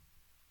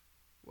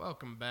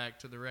Welcome back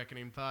to the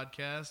Reckoning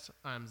Podcast.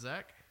 I'm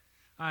Zach.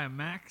 I'm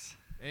Max.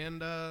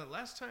 And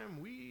last time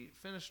we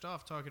finished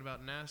off talking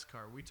about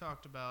NASCAR, we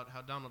talked about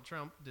how Donald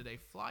Trump did a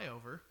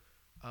flyover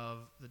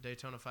of the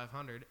Daytona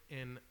 500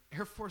 in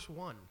Air Force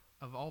One,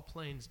 of all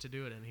planes to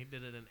do it, and he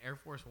did it in Air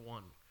Force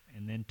One.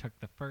 And then took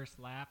the first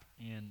lap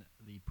in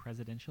the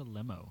presidential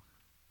limo.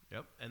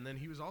 Yep, and then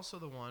he was also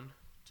the one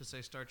to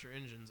say start your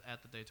engines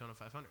at the Daytona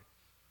 500.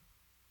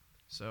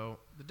 So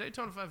the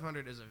Daytona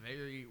 500 is a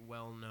very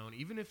well-known,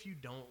 even if you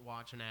don't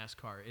watch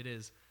NASCAR, it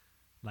is...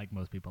 Like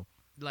most people.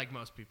 Like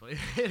most people.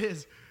 It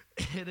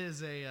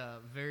is a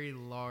very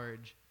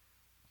large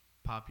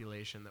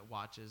population that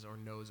watches or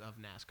knows of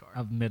NASCAR.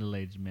 Of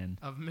middle-aged men.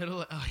 Of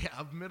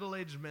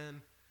middle-aged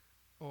men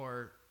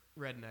or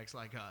rednecks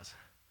like us.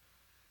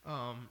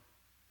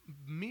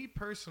 Me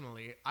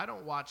personally, I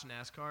don't watch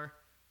NASCAR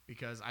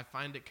because I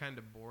find it kind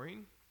of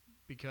boring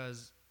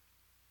because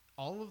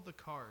all of the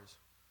cars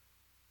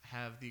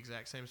have the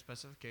exact same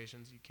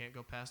specifications. You can't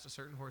go past a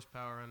certain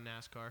horsepower on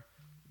NASCAR.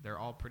 They're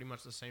all pretty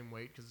much the same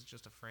weight because it's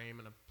just a frame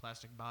and a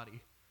plastic body.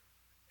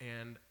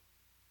 And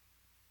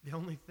the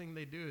only thing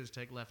they do is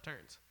take left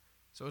turns.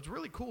 So it's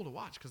really cool to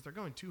watch because they're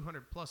going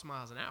 200 plus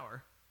miles an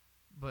hour,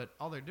 but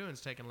all they're doing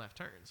is taking left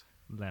turns.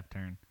 Left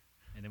turn.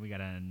 And then we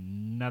got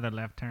another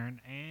left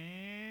turn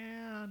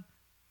and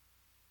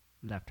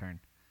left turn.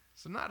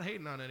 So not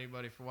hating on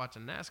anybody for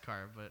watching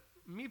NASCAR, but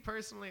me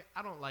personally,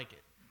 I don't like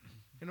it.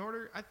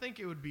 I think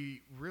it would be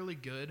really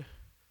good.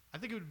 I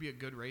think it would be a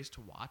good race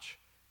to watch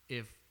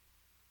if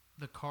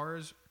the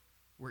cars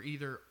were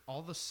either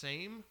all the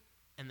same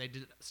and they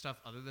did stuff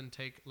other than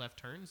take left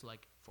turns,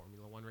 like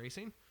Formula One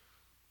racing,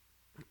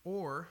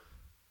 or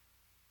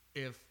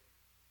if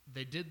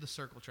they did the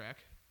circle track,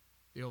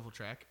 the oval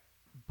track,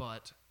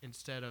 but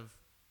instead of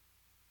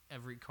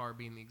every car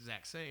being the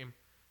exact same,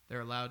 they're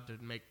allowed to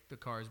make the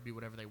cars be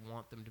whatever they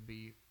want them to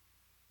be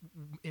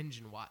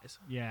engine-wise.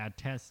 Yeah,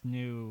 test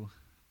new...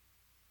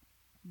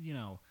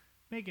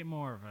 make it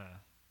more of a,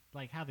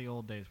 like how the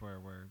old days were,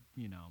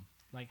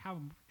 like how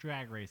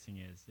drag racing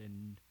is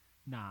in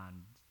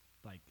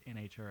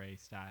NHRA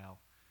style.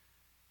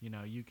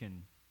 You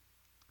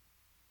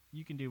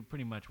can do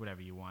pretty much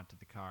whatever you want to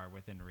the car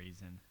within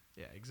reason.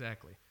 Yeah,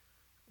 exactly.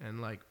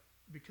 And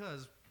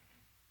because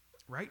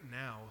right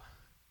now,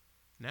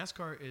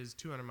 NASCAR is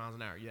 200 miles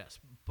an hour, yes,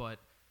 but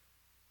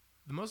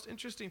the most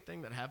interesting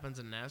thing that happens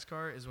in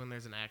NASCAR is when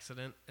there's an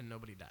accident and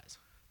nobody dies.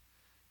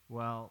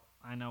 Well,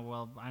 I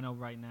know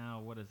right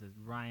now, what is it,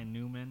 Ryan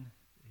Newman,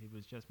 he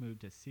was just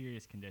moved to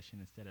serious condition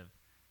instead of,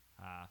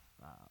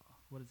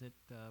 what's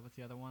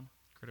the other one?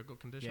 Critical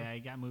condition? Yeah,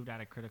 he got moved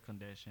out of critical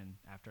condition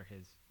after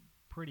his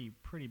pretty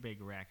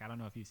big wreck. I don't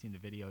know if you've seen the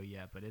video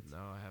yet, but No,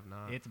 I have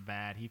not. It's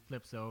bad. He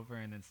flips over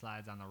and then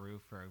slides on the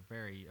roof for a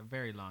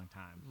very long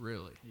time.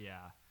 Really?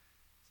 Yeah.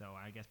 So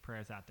I guess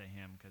prayers out to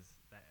him because,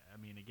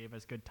 it gave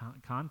us good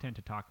content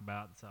to talk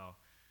about, so,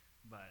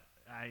 but...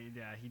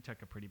 he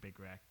took a pretty big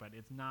wreck, but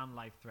it's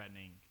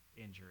non-life-threatening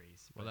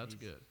injuries. Well, that's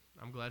good.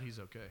 I'm glad he's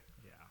okay.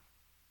 Yeah.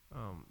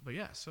 But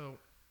yeah, so,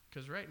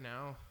 because right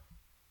now,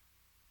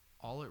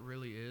 all it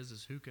really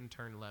is who can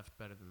turn left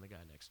better than the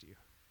guy next to you.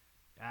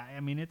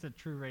 It's a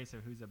true race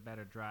of who's a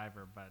better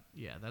driver, but...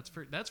 Yeah, that's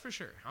for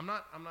sure. I'm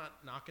not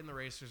knocking the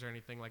racers or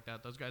anything like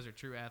that. Those guys are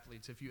true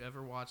athletes. If you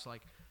ever watch,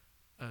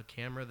 a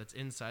camera that's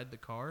inside the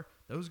car,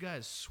 those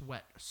guys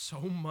sweat so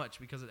much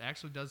because it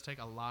actually does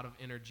take a lot of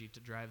energy to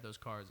drive those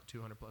cars at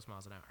 200 plus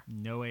miles an hour.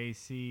 No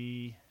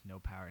AC, no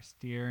power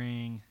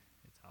steering.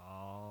 It's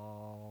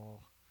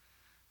all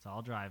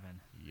driving.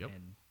 Yep.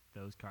 And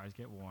those cars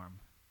get warm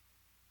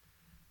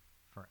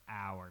for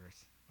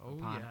hours. Oh,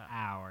 upon yeah.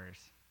 hours.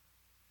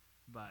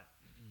 But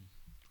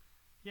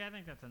yeah, I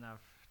think that's enough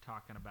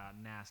talking about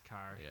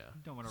NASCAR. Yeah.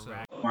 Don't want to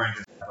rack.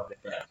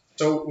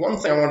 So one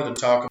thing I wanted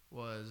to talk about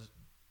was,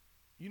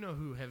 you know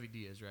who Heavy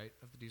D is, right?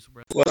 Of the Diesel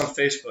Brothers. Well, on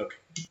Facebook.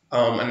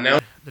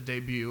 Announced the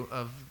debut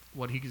of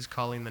what he is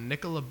calling the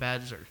Nikola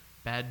Badger,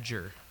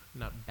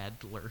 not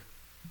Badler.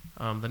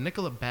 The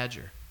Nikola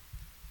Badger,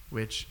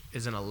 which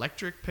is an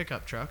electric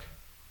pickup truck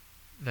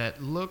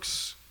that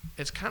looks,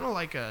 it's kind of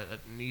like a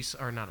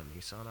Nissan, or not a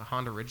Nissan, a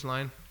Honda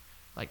Ridgeline,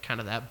 like kind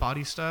of that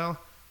body style.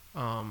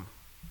 I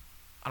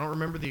don't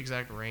remember the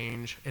exact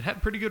range. It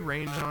had pretty good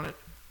range on it.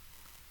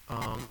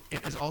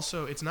 It is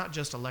also, it's not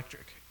just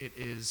electric. It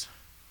is...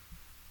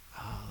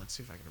 let's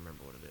see if I can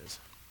remember what it is.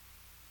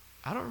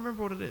 I don't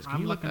remember what it is. Can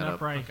I'm you look looking that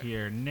up right Okay.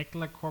 here.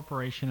 Nikola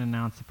Corporation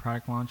announced the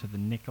product launch of the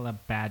Nikola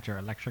Badger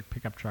electric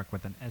pickup truck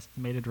with an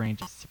estimated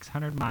range of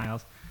 600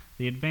 miles.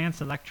 The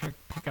advanced electric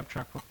pickup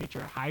truck will feature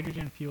a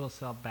hydrogen fuel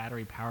cell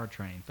battery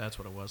powertrain. That's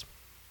what it was.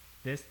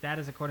 That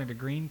is according to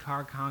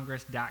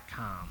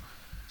GreenCarCongress.com.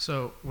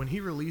 So when he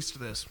released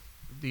this,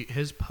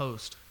 his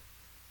post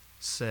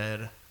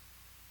said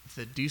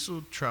that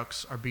diesel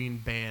trucks are being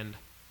banned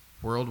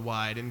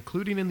worldwide,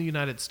 including in the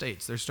United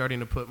States. They're starting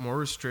to put more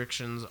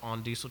restrictions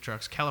on diesel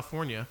trucks.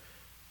 California,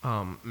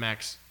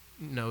 Max,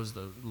 knows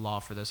the law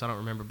for this. I don't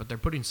remember, but they're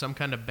putting some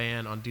kind of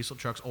ban on diesel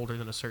trucks older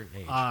than a certain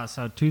age.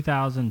 So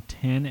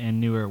 2010 and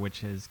newer,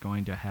 which is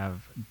going to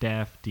have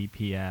DEF,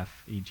 DPF,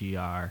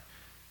 EGR,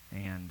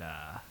 and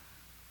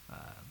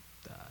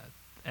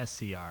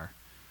SCR.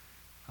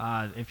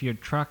 If your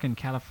truck in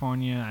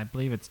California, I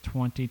believe it's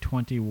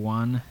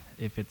 2021.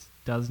 If it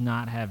does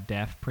not have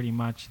DEF, pretty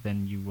much,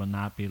 then you will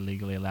not be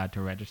legally allowed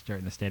to register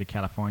in the state of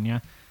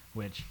California,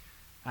 which,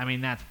 I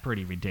mean, that's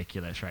pretty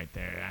ridiculous right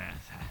there.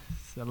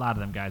 A lot of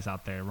them guys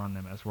out there run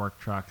them as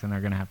work trucks, and they're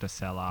going to have to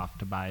sell off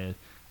to buy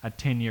a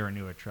 10-year or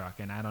newer truck.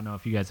 And I don't know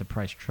if you guys have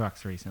priced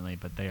trucks recently,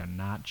 but they are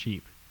not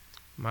cheap.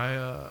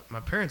 My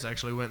parents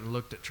actually went and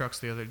looked at trucks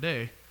the other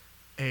day.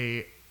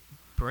 A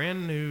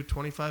brand new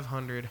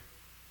 2500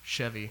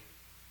 Chevy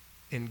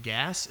in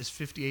gas is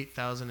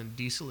 $58,000 and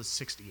diesel is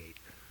 $68,000.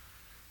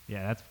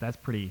 Yeah, that's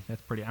pretty.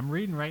 I'm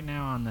reading right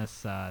now on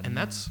this, and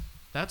that's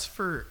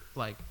for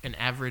like an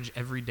average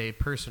everyday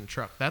person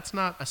truck. That's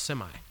not a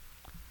semi.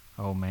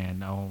 Oh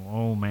man,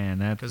 oh man,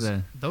 that's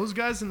those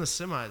guys in the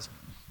semis,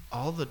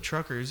 all the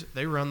truckers,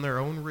 they run their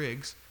own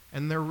rigs,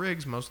 and their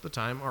rigs most of the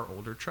time are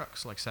older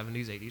trucks, like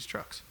 70s, 80s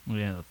trucks.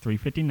 Yeah,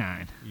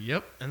 359.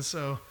 Yep, and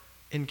so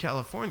in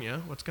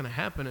California, what's going to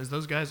happen is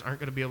those guys aren't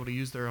going to be able to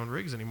use their own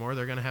rigs anymore.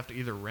 They're going to have to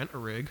either rent a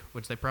rig,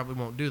 which they probably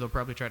won't do. They'll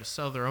probably try to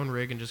sell their own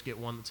rig and just get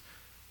one that's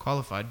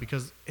qualified,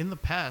 because in the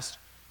past,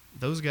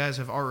 those guys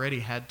have already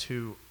had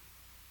to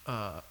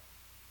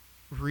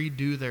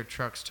redo their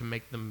trucks to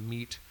make them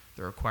meet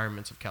the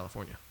requirements of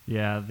California.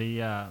 Yeah,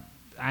 the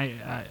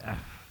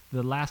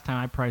last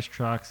time I priced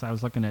trucks, I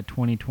was looking at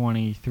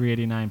 2020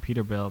 389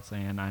 Peterbilts,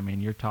 and I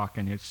mean, you're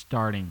talking, your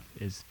starting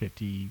is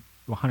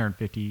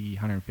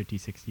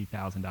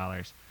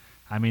 $60,000.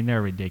 I mean,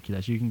 they're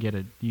ridiculous. You can get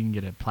a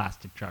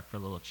plastic truck for a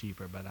little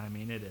cheaper, but I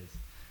mean, it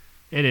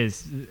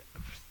is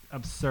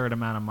absurd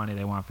amount of money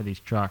they want for these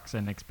trucks,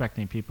 and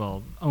expecting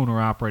people,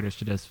 owner operators,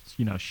 to just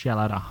shell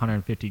out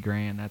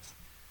 $150,000.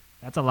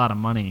 That's a lot of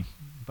money.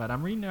 But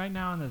I'm reading right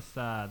now on this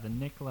the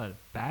Nikola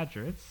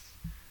Badger. It's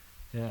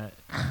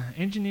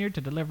engineered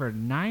to deliver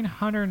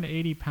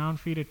 980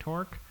 pound-feet of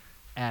torque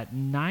at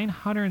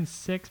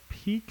 906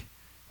 peak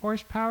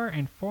horsepower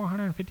and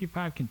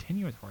 455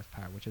 continuous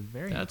horsepower, which is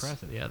very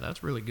impressive. Yeah,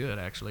 that's really good,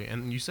 actually.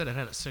 And you said it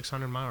had a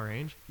 600-mile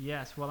range?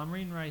 Yes. Well, I'm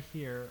reading right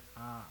here.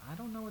 I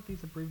don't know what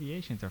these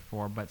abbreviations are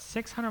for, but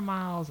 600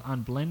 miles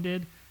on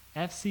blended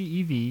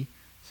FCEV.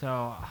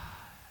 So,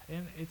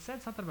 and it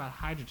said something about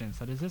hydrogen.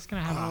 So, is this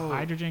going to have a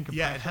hydrogen compressor?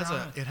 Yeah,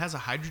 it has a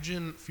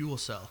hydrogen fuel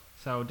cell.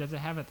 So, does it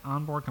have its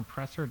onboard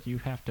compressor, or do you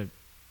have to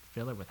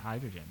fill it with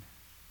hydrogen?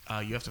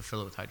 You have to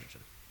fill it with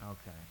hydrogen.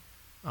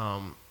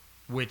 Okay.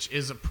 Which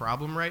is a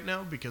problem right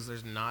now, because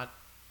there's not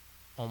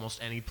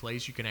almost any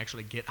place you can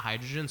actually get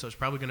hydrogen. So it's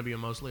probably going to be a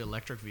mostly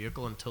electric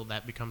vehicle until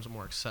that becomes a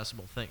more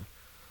accessible thing.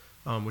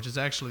 Which is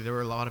actually, there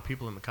were a lot of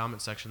people in the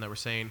comment section that were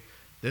saying,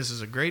 this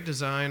is a great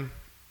design,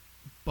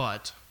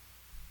 but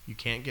you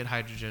can't get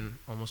hydrogen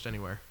almost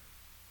anywhere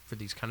for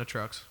these kind of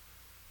trucks.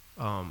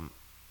 And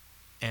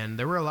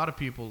there were a lot of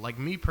people, like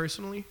me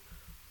personally,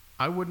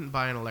 I wouldn't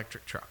buy an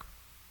electric truck.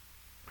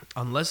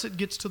 Unless it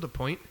gets to the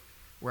point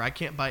where I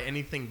can't buy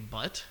anything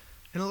but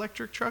an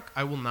electric truck,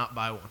 I will not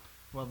buy one.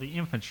 Well, the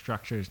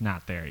infrastructure is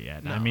not there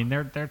yet. No. I mean,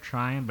 they're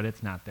trying, but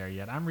it's not there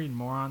yet. I'm reading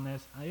more on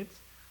this.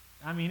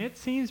 It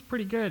seems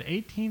pretty good.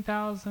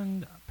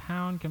 18,000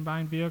 pound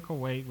combined vehicle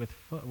weight with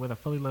a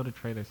fully loaded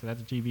trailer. So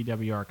that's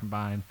GVWR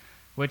combined,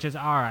 which is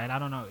all right. I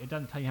don't know. It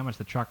doesn't tell you how much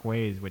the truck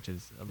weighs, which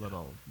is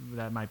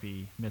that might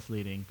be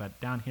misleading. But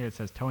down here it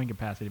says towing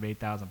capacity of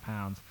 8,000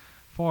 pounds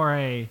for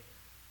a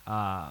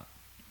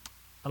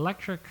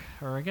electric,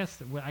 or I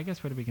guess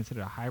would it be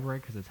considered a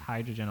hybrid because it's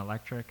hydrogen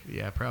electric?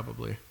 Yeah,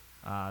 probably.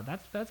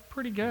 That's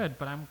pretty good,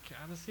 but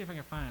let's see if I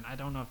can find. I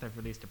don't know if they've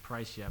released a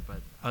price yet,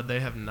 but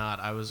they have not.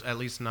 I was, at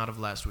least not of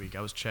last week.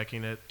 I was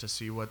checking it to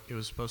see what it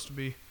was supposed to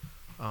be.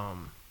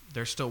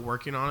 They're still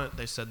working on it.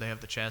 They said they have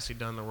the chassis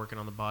done. They're working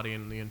on the body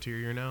and the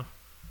interior now.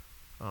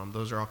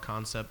 Those are all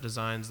concept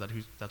designs.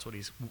 That's what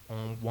he's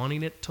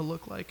wanting it to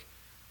look like.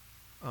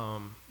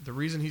 The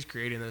reason he's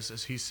creating this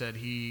is he said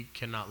he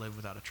cannot live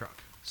without a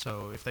truck.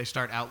 So if they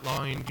start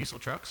outlawing diesel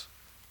trucks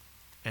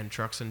and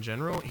trucks in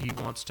general, he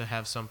wants to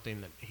have something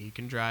that he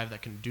can drive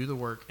that can do the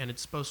work. And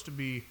it's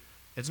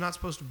not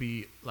supposed to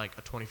be like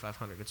a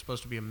 2500. It's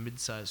supposed to be a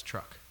mid-sized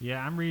truck.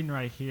 Yeah, I'm reading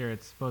right here.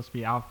 It's supposed to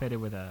be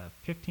outfitted with a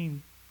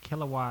 15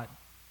 kilowatt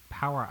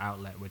power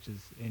outlet, which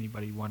is,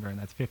 anybody wondering,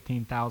 that's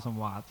 15,000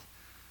 watts,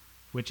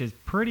 which is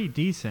pretty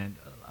decent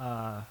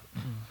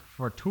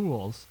for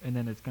tools. And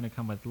then it's going to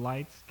come with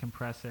lights,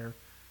 compressor,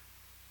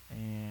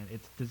 and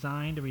it's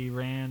designed to be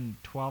ran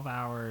 12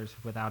 hours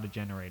without a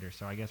generator.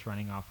 So I guess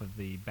running off of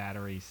the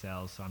battery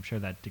cells. So I'm sure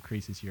that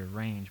decreases your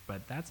range,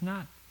 but that's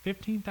not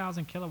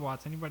 15,000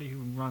 kilowatts. Anybody who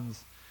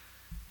runs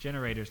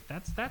generators,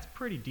 that's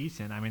pretty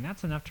decent. I mean,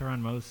 that's enough to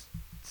run most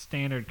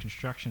standard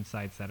construction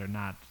sites that are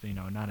not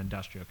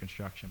industrial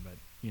construction, but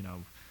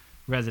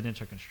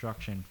residential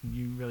construction.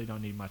 You really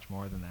don't need much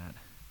more than that.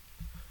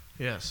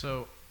 Yeah.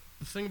 So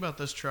the thing about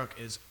this truck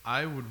is,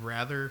 I would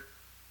rather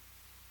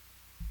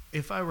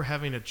if I were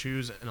having to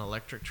choose an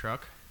electric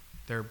truck,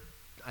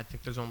 I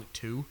think there's only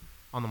two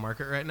on the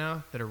market right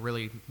now that are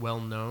really well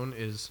known.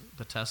 Is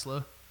the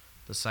Tesla,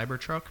 the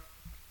Cybertruck,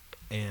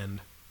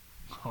 and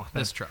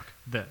this truck.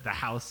 The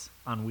house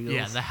on wheels.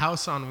 Yeah, the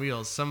house on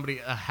wheels.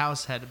 A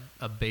house had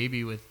a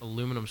baby with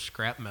aluminum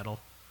scrap metal.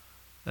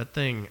 That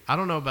thing, I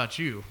don't know about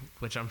you,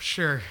 which I'm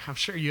sure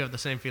you have the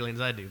same feelings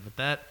I do,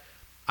 but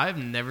I've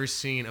never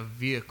seen a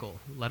vehicle,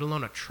 let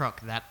alone a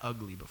truck, that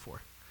ugly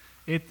before.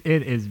 It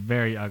is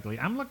very ugly.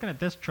 I'm looking at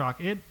this truck.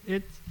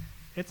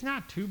 It's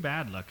not too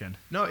bad looking.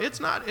 No, it's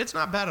not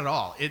bad at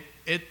all.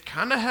 It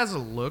kind of has a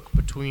look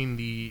between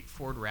the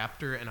Ford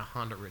Raptor and a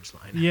Honda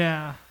Ridgeline.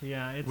 Yeah.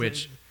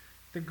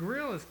 The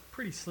grill is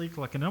pretty sleek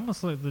looking.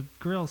 Almost like the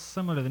grill's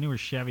similar to the newer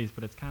Chevys,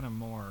 but it's kind of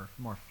more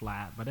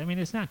flat. But I mean,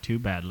 it's not too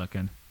bad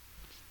looking.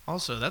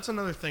 Also, that's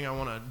another thing I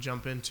want to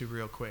jump into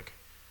real quick.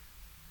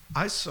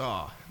 I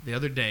saw the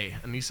other day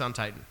a Nissan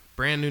Titan,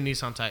 brand new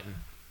Nissan Titan.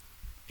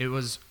 It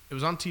was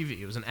on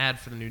TV. It was an ad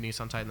for the new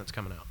Nissan Titan that's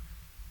coming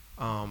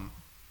out.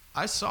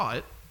 I saw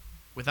it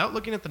without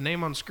looking at the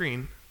name on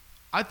screen.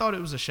 I thought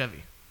it was a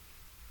Chevy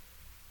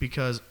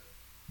because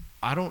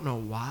I don't know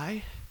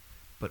why,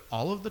 but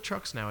all of the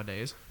trucks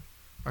nowadays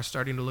are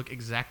starting to look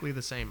exactly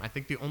the same. I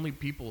think the only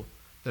people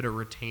that are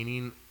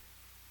retaining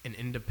an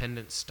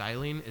independent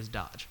styling is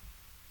Dodge.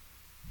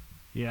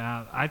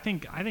 Yeah, I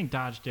think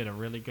Dodge did a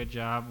really good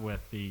job with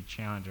the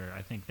Challenger.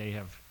 I think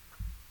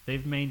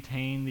they've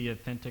maintained the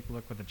authentic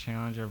look with the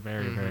Challenger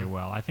very, very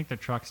well. I think the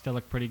trucks still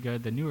look pretty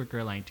good. The newer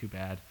grill ain't too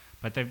bad,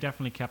 but they've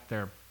definitely kept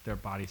their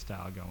body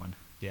style going.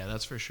 Yeah,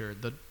 that's for sure.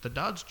 The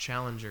Dodge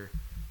Challenger,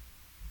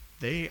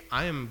 I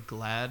am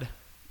glad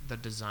the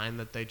design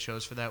that they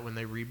chose for that when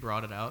they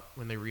re-brought it out,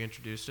 when they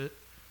reintroduced it,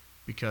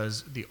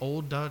 because the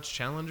old Dodge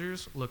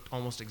Challengers looked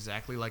almost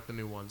exactly like the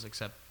new ones,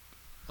 except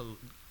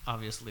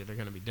obviously they're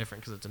going to be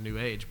different because it's a new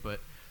age, but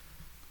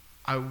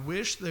I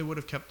wish they would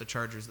have kept the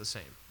Chargers the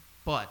same.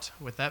 But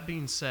with that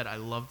being said, I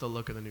love the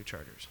look of the new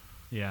Chargers.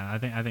 Yeah, I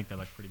think they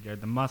look pretty good.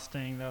 The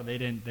Mustang though, they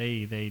didn't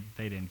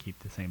keep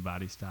the same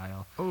body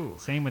style. Oh,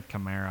 same with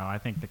Camaro. I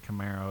think the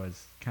Camaro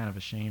is kind of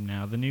a shame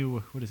now. The new,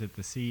 what is it,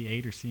 the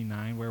C8 or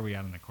C9? Where are we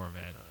at on the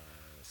Corvette?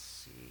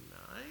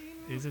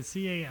 C9. Is it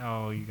C8?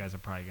 Oh, you guys are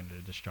probably going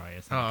to destroy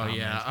us. Oh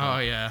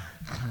yeah.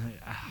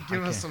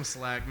 Give us some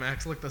slack,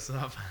 Max. Look this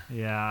up.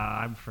 Yeah,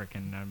 I'm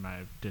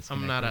disconnected.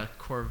 I'm not a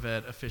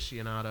Corvette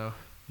aficionado.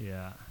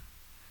 Yeah,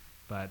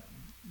 but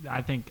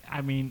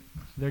I mean,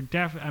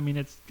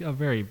 it's a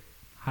very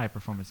high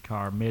performance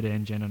car, mid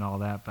engine and all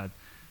that, but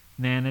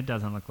man, it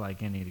doesn't look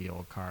like any of the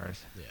old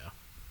cars. Yeah.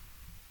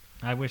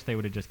 I wish they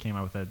would have just came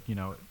out with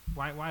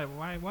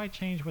why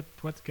change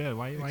what's good?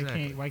 Why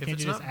can't you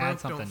just add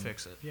something? Don't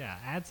fix it. Yeah,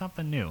 add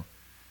something new.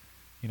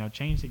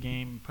 Change the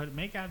game.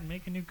 Make a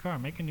new car.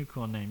 Make a new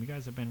cool name. You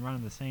guys have been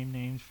running the same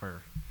names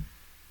for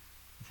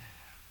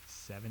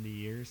 70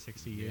 years,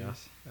 60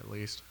 years, at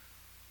least.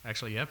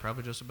 Actually, yeah,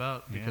 probably just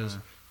about, because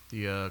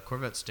the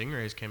Corvette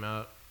Stingrays came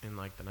out in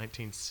like the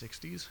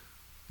 1960s,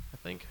 I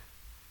think.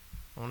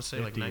 I want to say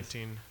 50s. Like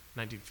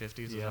 1950s.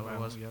 Is that what it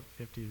was? Yep,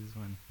 50s is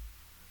when.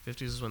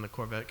 50s is when the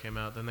Corvette came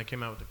out. Then they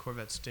came out with the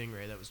Corvette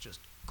Stingray that was just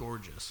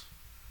gorgeous.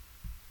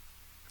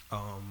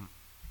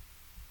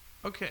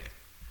 Okay.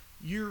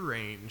 Year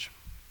range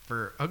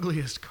for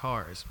ugliest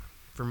cars.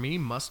 For me,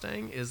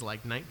 Mustang is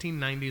like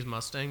 1990s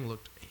Mustang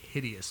looked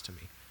hideous to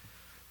me.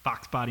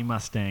 Fox body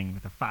Mustang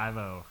with a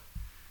 5.0.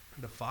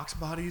 The Fox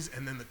bodies,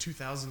 and then the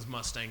 2000s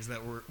Mustangs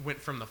that went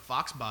from the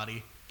Fox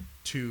body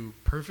to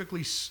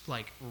perfectly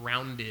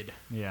rounded.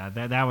 Yeah,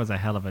 that was a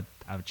hell of a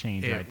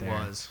change right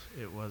there.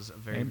 It was a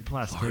very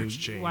large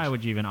change. Why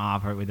would you even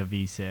offer it with a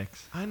V6?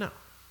 I know.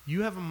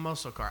 You have a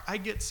muscle car. I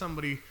get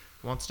somebody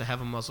wants to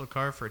have a muscle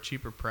car for a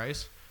cheaper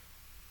price,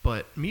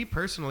 but me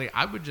personally,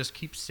 I would just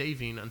keep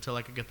saving until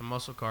I could get the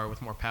muscle car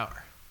with more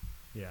power.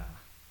 Yeah.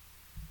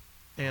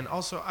 And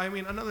also, I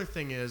mean, another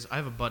thing is, I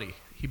have a buddy.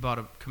 He bought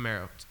a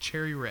Camaro. It's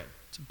cherry red.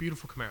 It's a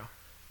beautiful Camaro.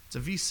 It's a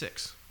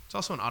V6. It's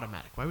also an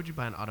automatic. Why would you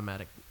buy an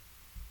automatic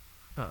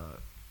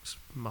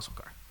muscle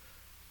car?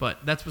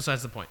 But that's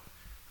besides the point.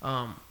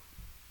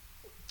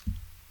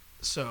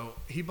 So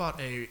he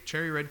bought a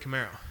cherry red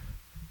Camaro.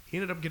 He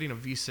ended up getting a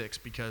V6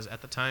 because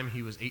at the time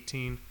he was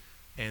 18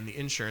 and the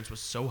insurance was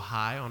so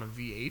high on a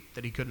V8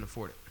 that he couldn't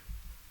afford it.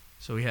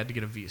 So he had to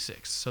get a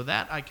V6. So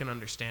that I can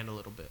understand a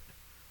little bit.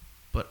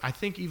 But I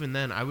think even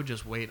then I would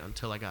just wait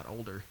until I got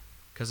older,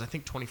 because I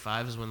think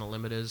 25 is when the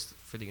limit is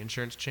for the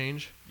insurance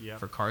change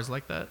for cars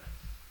like that.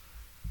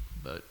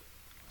 But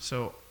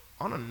so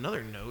on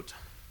another note,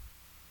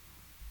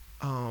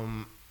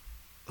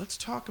 let's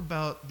talk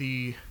about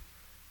the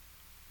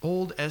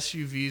old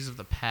SUVs of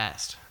the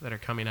past that are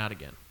coming out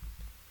again.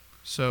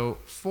 So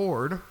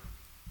Ford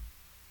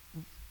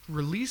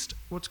released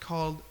what's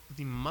called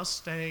the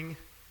Mustang,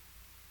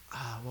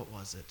 what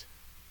was it?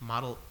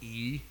 Model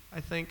E, I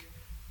think,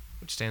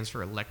 which stands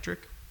for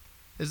electric.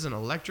 This is an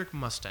electric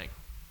Mustang.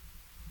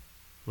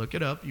 Look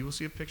it up. You will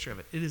see a picture of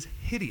it. It is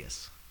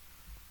hideous.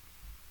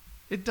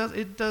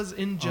 It does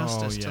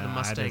injustice to the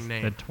Mustang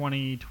name. The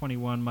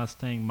 2021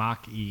 Mustang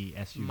Mach-E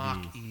SUV.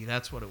 Mach-E,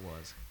 that's what it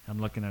was. I'm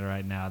looking at it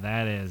right now.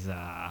 That is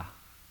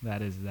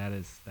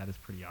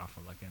pretty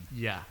awful looking.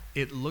 Yeah,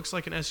 it looks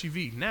like an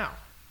SUV. Now,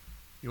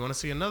 you want to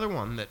see another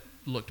one that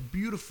looked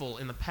beautiful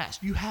in the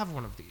past? You have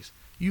one of these.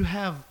 You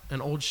have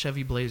an old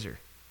Chevy Blazer.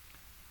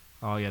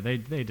 Oh yeah, they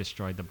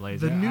destroyed the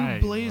Blazer. The new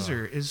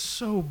Blazer is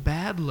so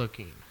bad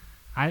looking.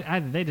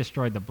 They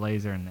destroyed the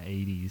Blazer in the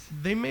 80s.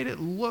 They made it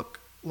look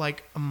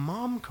like a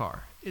mom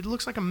car. It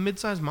looks like a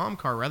mid-sized mom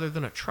car rather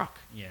than a truck.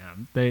 Yeah,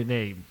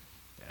 The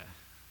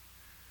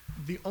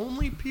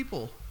only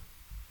people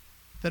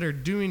that are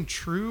doing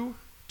true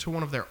to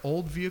one of their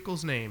old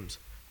vehicles' names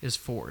is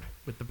Ford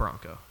with the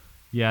Bronco.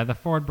 Yeah, the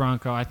Ford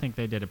Bronco, I think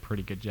they did a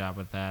pretty good job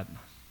with that.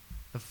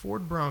 The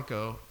Ford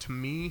Bronco, to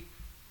me,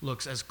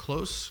 looks as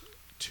close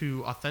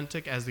to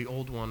authentic as the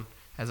old one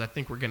as I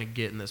think we're going to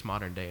get in this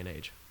modern day and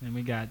age. And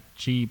we got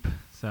Jeep.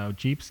 So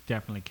Jeep's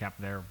definitely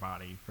kept their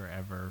body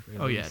forever.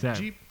 Oh, yeah.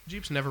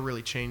 Jeep's never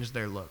really changed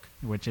their look.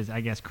 Which is, I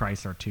guess,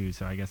 Chrysler, too.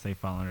 So I guess they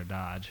fall under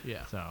Dodge.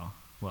 Yeah. So,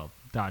 well,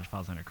 Dodge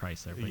falls under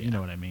Chrysler, but you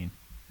know what I mean.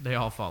 They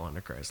all fall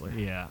under Chrysler.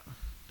 Yeah.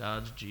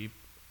 Dodge, Jeep,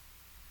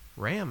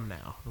 Ram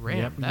now.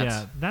 Yep,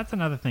 that's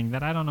another thing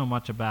that I don't know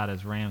much about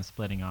is Ram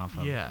splitting off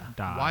of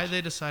Dodge. Why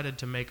they decided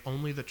to make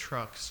only the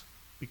trucks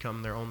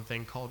become their own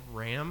thing called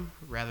Ram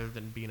rather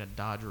than being a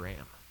Dodge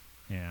Ram.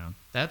 Yeah.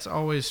 That's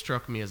always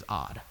struck me as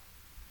odd.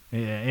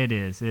 Yeah, it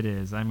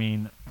is. I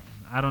mean,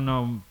 I don't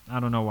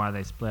know why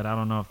they split. I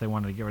don't know if they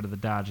wanted to get rid of the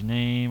Dodge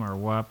name or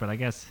what, but I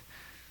guess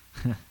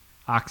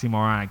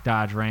oxymoronic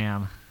Dodge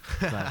Ram.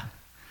 But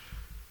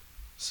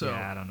so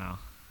yeah, I don't know.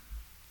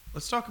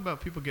 Let's talk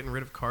about people getting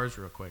rid of cars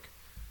real quick.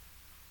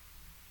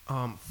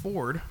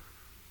 Ford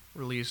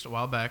released a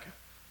while back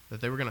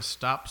that they were going to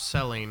stop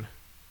selling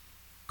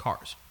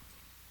cars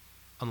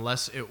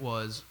unless it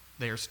was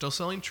they are still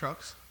selling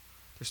trucks,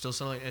 they're still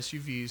selling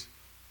SUVs,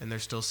 and they're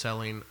still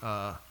selling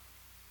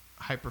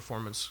high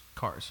performance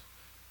cars.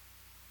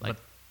 But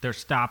they're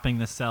stopping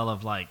the sale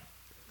of like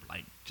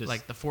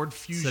the Ford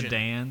Fusion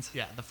sedans.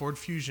 Yeah, the Ford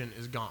Fusion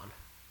is gone.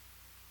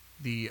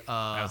 That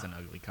was an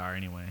ugly car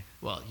anyway.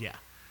 Well, yeah.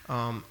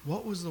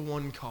 What was the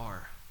one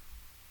car?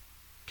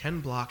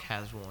 Ken Block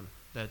has one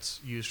that's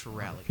used for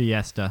rally.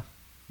 Fiesta.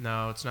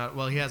 No, it's not.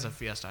 Well, he has a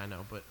Fiesta, I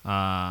know, but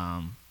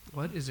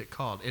what is it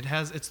called?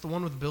 It's the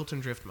one with built-in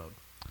drift mode.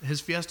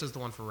 His Fiesta is the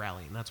one for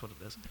rallying. That's what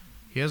it is.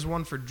 He has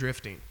one for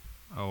drifting.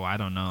 Oh, I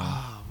don't know.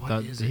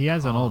 What is it he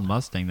has called? An old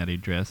Mustang that he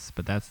drifts,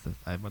 but that's the.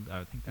 I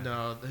think that.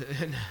 No,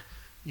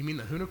 you mean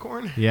the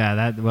Unicorn? Yeah,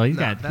 that. Well, he's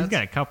got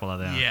a couple of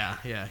them.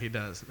 Yeah, he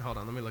does. Hold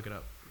on, let me look it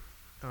up.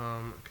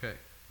 Okay.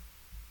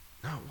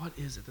 No, what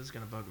is it? This is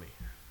gonna bug me.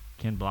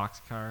 Ken Block's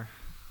car.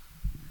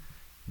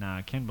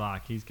 No, Ken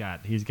Block. He's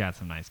got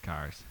some nice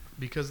cars.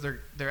 Because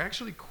they're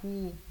actually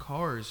cool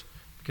cars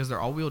because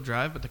they're all-wheel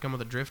drive, but they come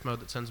with a drift mode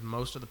that sends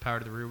most of the power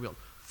to the rear wheel.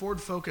 Ford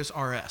Focus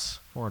RS.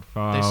 Ford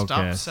Focus. They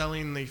stopped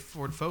selling the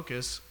Ford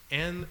Focus,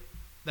 and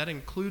that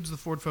includes the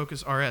Ford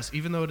Focus RS,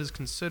 even though it is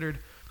considered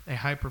a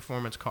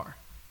high-performance car,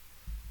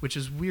 which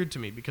is weird to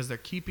me because they're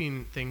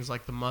keeping things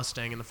like the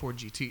Mustang and the Ford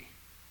GT.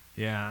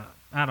 Yeah,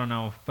 I don't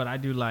know, but I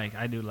do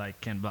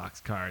like Ken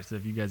Block's cars.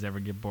 If you guys ever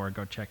get bored,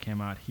 go check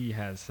him out. He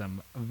has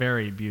some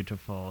very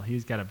beautiful.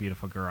 He's got a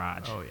beautiful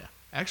garage. Oh yeah,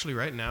 actually,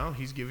 right now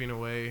he's giving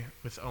away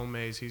with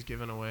Omaze. He's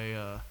giving away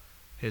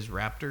his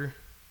Raptor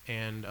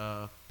and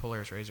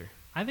Polaris RZR.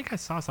 I think I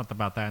saw something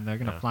about that, and they're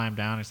gonna fly him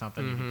down or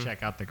something. Mm-hmm. You can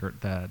check out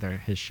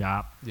his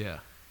shop. Yeah,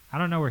 I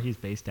don't know where he's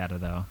based out of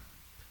though.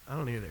 I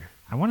don't either.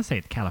 I want to say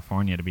it's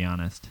California, to be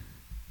honest.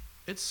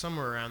 It's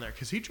somewhere around there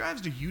because he drives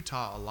to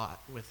Utah a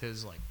lot with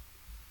his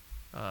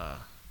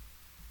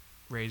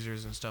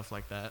razors and stuff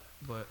like that.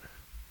 But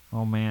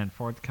oh man,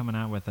 Ford's coming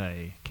out with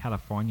a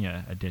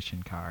California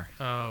edition car.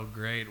 Oh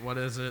great, what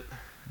is it?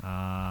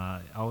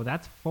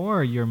 That's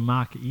for your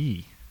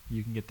Mach-E.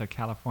 You can get the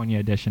California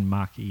edition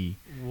Mach-E.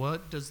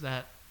 What does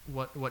that?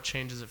 What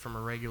changes it from a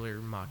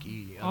regular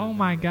Mach-E? Oh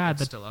my God,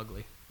 it's still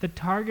ugly. The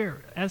target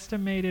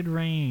estimated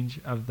range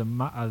of the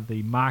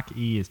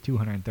Mach-E is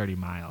 230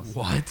 miles.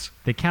 What?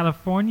 The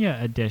California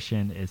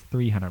edition is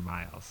 300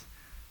 miles.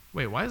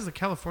 Wait, why is the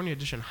California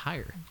edition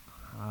higher?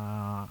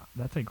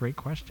 That's a great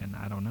question.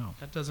 I don't know.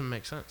 That doesn't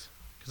make sense.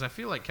 Because I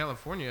feel like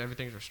California,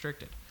 everything's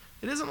restricted.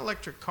 It is an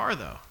electric car,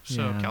 though,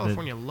 so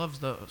California loves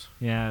those.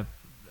 Yeah,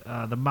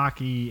 the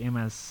Mach-E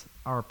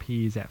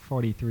MSRP is at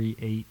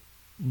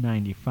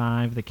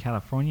 $43,895. The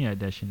California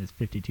edition is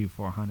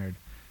 $52,400.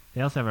 They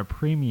also have a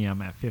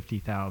premium at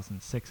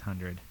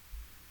 $50,600.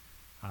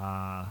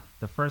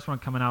 The first one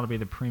coming out will be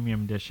the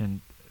premium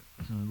edition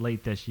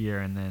late this year,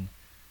 and then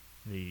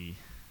the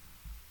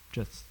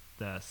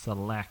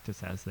select,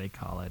 as they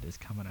call it, is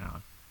coming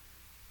out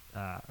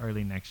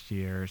early next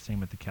year. Same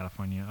with the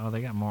California. Oh,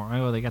 they got more.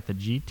 Oh, they got the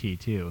GT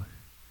too.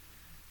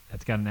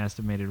 That's got an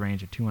estimated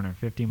range of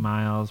 250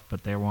 miles,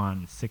 but they're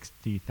wanting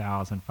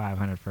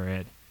 $60,500 for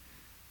it.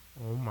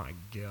 Oh my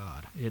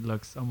God! It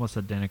looks almost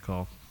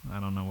identical.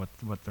 I don't know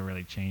what they're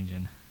really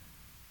changing.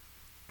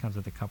 Comes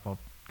with a couple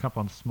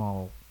couple of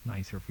small,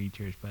 nicer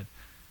features, but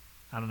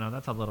I don't know.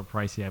 That's a little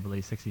pricey, I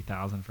believe.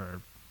 $60,000 for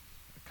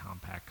a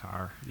compact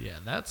car. Yeah,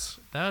 that's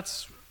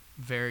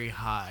very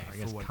high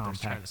for what they're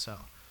trying to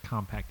sell.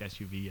 Compact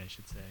SUV, I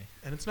should say.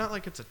 And it's not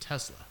like it's a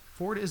Tesla.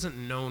 Ford isn't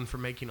known for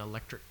making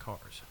electric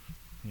cars.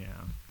 Yeah.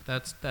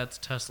 That's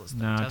Tesla's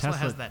thing. No, Tesla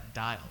has that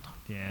dialed.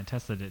 Yeah,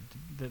 Tesla did.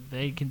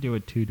 They can do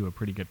it too to a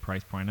pretty good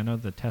price point. I know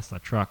the Tesla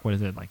truck. What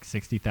is it, like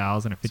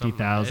 $60,000 or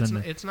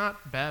 $50,000? It's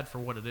not bad for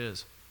what it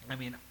is. I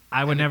mean,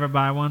 I would never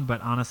buy one,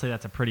 but honestly,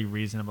 that's a pretty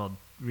reasonable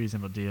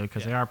deal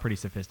because they are pretty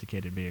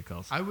sophisticated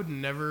vehicles. I would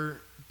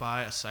never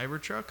buy a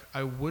Cybertruck.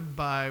 I would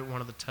buy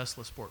one of the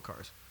Tesla sport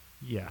cars.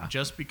 Yeah.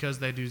 Just because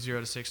they do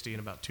 0 to 60 in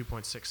about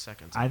 2.6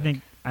 seconds. I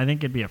think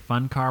it'd be a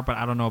fun car, but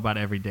I don't know about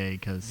every day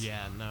because.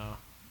 Yeah, no.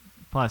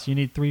 Plus, you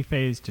need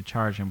 3-phase to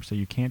charge them, so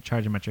you can't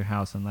charge them at your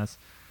house unless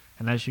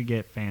you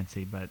get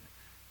fancy. But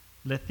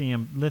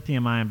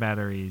lithium-ion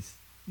batteries,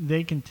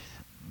 they can.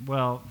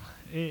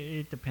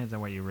 It depends on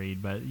what you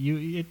read, but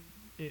you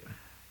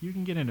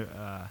can get an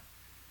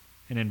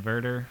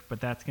inverter,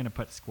 but that's going to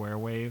put square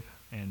wave,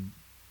 and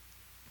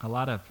a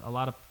lot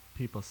of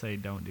people say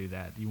don't do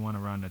that. You want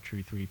to run a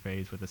true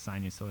 3-phase with a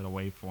sinusoidal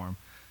waveform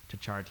to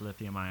charge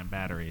lithium-ion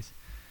batteries.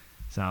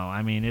 So,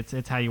 I mean,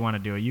 it's how you want to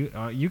do it.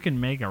 You can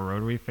make a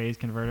rotary phase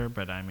converter,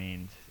 but, I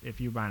mean, if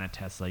you're buying a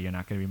Tesla, you're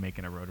not going to be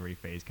making a rotary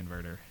phase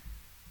converter.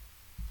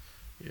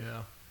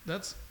 Yeah,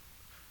 that's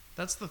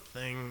the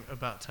thing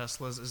about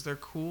Teslas is they're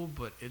cool,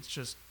 but it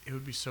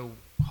would be so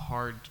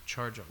hard to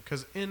charge them.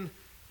 Because in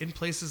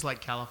places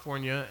like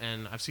California,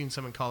 and I've seen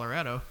some in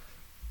Colorado,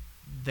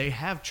 they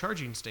have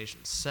charging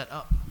stations set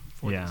up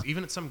for these.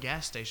 Even at some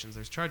gas stations,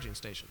 there's charging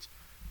stations.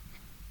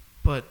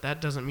 But that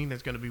doesn't mean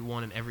there's going to be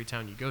one in every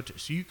town you go to.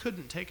 So you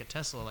couldn't take a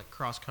Tesla like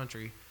cross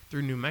country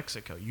through New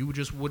Mexico. You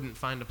just wouldn't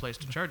find a place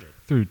to charge it.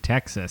 Through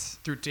Texas.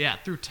 Through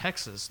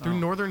Texas. Through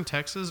northern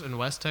Texas and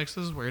West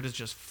Texas, where it is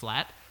just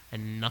flat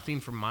and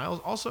nothing for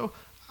miles. Also,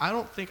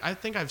 I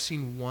think I've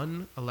seen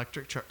one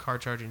electric car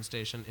charging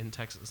station in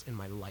Texas in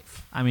my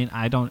life. I mean,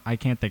 I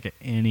can't think of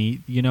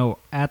any.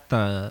 At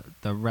the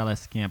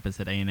Relis campus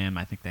at A&M,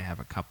 I think they have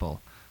a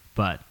couple.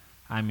 But,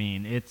 I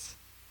mean,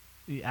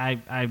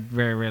 I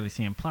very rarely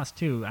see them. Plus,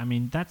 too, I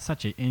mean, that's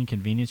such an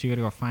inconvenience. You got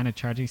to go find a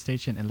charging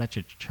station and let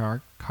your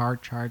car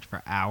charge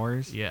for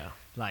hours. Yeah.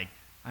 Like,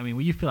 I mean,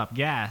 when you fill up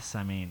gas,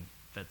 I mean,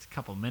 that's a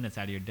couple minutes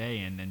out of your day,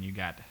 and then you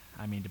got,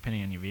 I mean,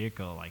 depending on your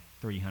vehicle, like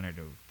 300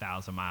 to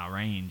 1,000 mile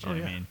range. I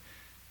mean,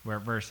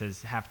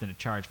 versus having to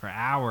charge for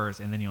hours,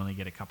 and then you only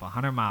get a couple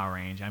 100-mile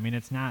range. I mean,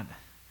 it's not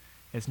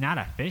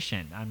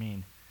efficient. I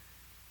mean,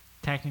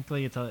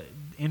 technically,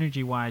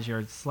 energy-wise,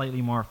 you're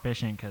slightly more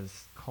efficient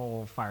because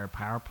coal-fired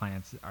power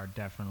plants are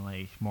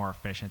definitely more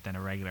efficient than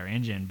a regular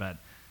engine, but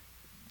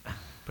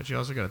you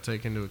also got to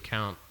take into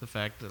account the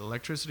fact that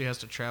electricity has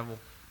to travel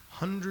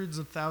hundreds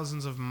of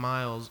thousands of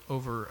miles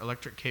over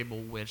electric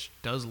cable, which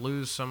does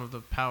lose some of the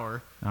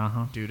power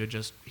due to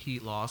just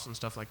heat loss and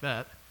stuff like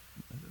that.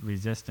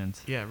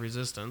 Resistance. Yeah,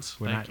 resistance.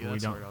 Thank you.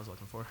 That's the word I was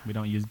looking for. We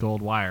don't use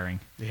gold wiring.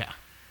 Yeah,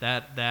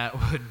 that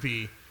would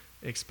be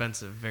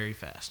expensive very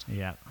fast.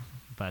 Yeah,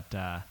 but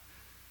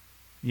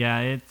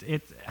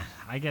it's.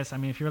 I guess, I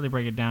mean, if you really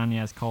break it down,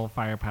 yes,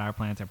 coal-fired power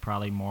plants are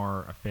probably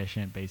more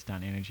efficient based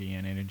on energy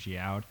in, energy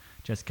out,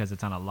 just because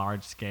it's on a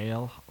large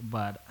scale.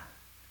 But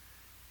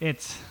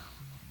it's.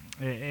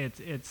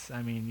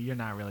 I mean, you're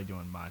not really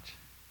doing much.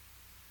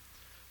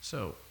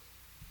 So,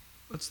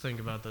 let's think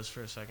about this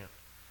for a second.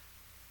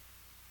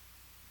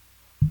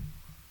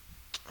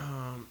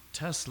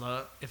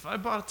 Tesla. If I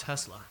bought a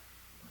Tesla,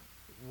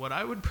 what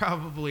I would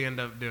probably end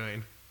up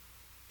doing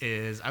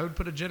is I would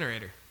put a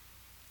generator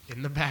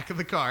in the back of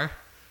the car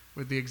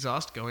with the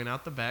exhaust going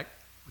out the back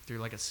through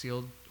like a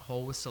sealed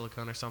hole with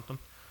silicone or something.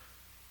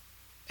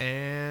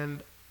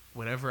 And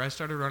whenever I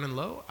started running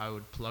low, I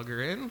would plug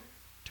her in,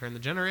 turn the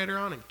generator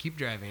on, and keep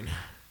driving.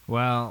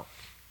 Well,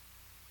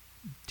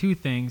 two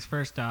things.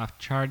 First off,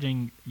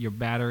 charging your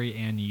battery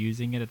and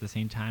using it at the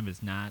same time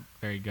is not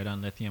very good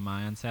on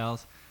lithium-ion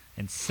cells.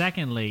 And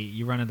secondly,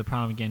 you run into the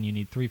problem again, you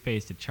need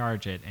 3-phase to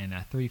charge it, and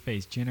a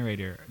 3-phase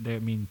generator,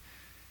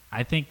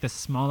 I think the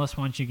smallest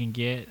ones you can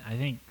get, I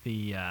think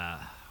the,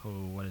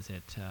 what is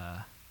it?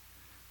 I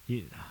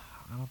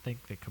don't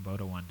think the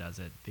Kubota one does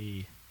it.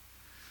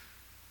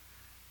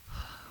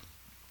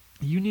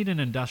 You need an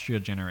industrial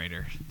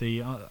generator.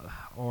 I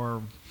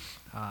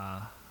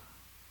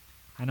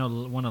know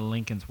one of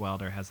Lincoln's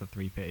welder has a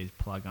 3-phase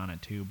plug on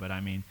it too, but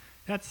I mean,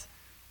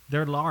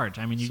 they're large.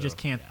 I mean, you just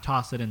can't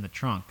toss it in the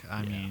trunk.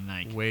 I mean,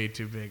 like way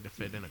too big to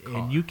fit in a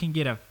car. And you can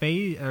get a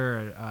phase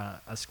or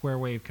a square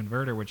wave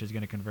converter, which is going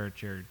to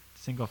convert your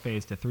single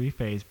phase to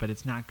 3-phase, but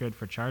it's not good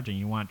for charging.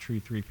 You want true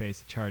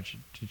 3-phase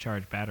to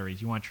charge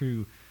batteries. You want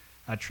a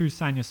true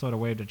sinusoidal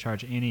wave to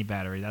charge any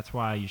battery. That's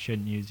why you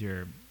shouldn't use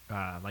your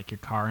like your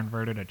car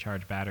inverter to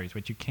charge batteries,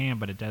 which you can,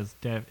 but it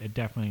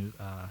definitely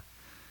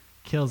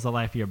kills the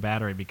life of your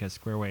battery because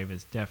square wave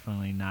is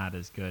definitely not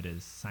as good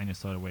as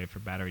sinusoidal wave for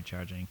battery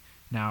charging.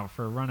 Now,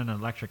 for running an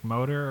electric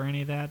motor or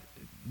any of that,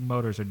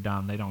 motors are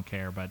dumb. They don't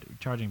care. But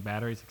charging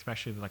batteries,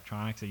 especially with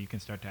electronics, you can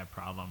start to have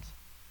problems.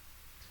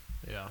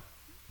 Yeah.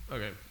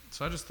 Okay,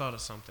 so I just thought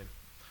of something.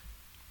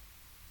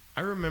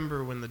 I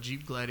remember when the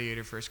Jeep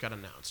Gladiator first got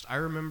announced. I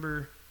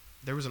remember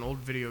there was an old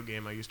video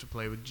game I used to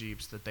play with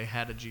Jeeps that they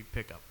had a Jeep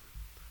pickup.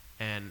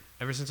 And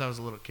ever since I was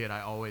a little kid,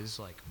 I always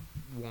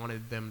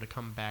wanted them to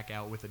come back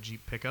out with a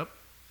Jeep pickup.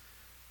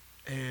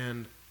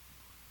 And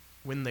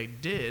when they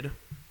did,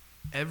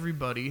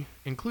 everybody,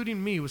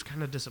 including me, was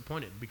kind of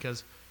disappointed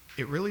because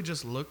it really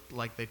just looked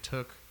like they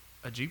took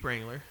a Jeep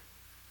Wrangler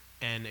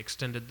and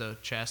extended the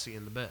chassis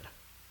in the bed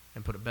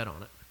and put a bed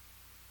on it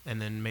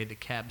and then made the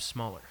cab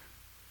smaller.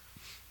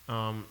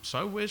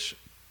 So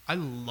I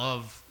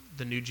love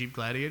the new Jeep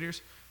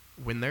Gladiators.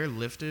 When they're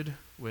lifted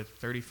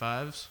with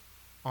 35s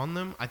on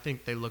them, I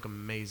think they look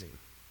amazing.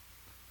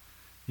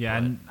 Yeah,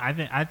 and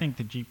I think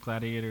the Jeep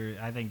Gladiator,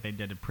 I think they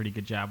did a pretty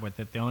good job with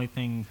it. The only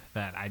thing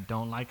that I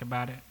don't like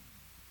about it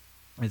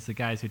is the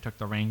guys who took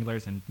the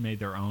Wranglers and made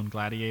their own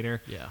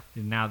Gladiator. Yeah.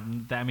 Now,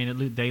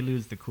 they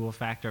lose the cool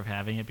factor of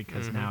having it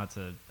because now it's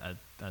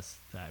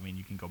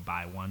you can go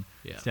buy one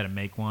instead of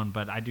make one.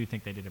 But I do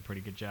think they did a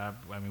pretty good job.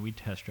 I mean, we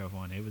test drove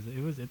one.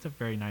 It's a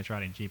very nice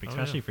riding Jeep,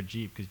 especially for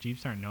Jeep, because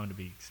Jeeps aren't known to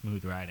be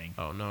smooth riding.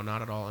 Oh no,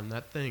 not at all. And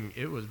that thing,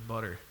 it was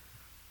butter.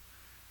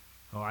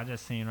 Oh, I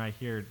just seen right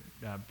here,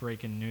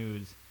 breaking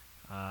news.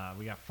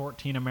 We got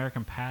 14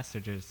 American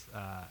passengers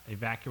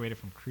evacuated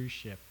from cruise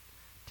ship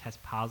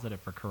test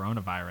positive for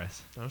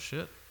coronavirus. Oh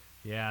shit.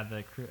 Yeah,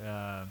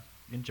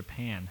 in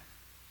Japan.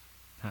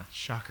 Huh.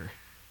 Shocker.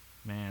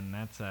 Man,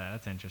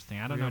 that's interesting.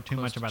 I don't know too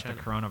much about the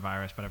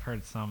coronavirus, but I've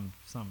heard some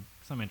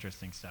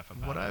interesting stuff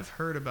about it. What I've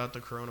heard about the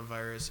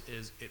coronavirus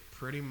is it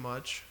pretty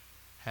much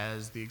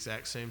has the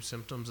exact same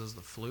symptoms as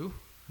the flu.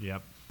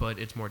 Yep. But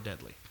it's more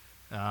deadly.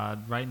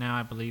 Right now,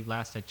 I believe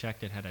last I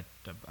checked, it had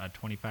a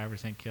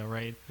 25% kill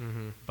rate.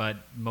 Mm-hmm. But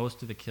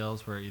most of the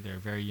kills were either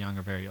very young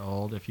or very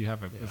old. If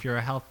you're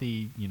a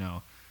healthy,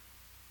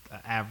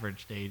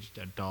 average-aged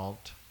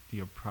adult,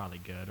 you're probably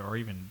good. Or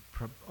even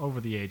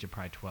over the age of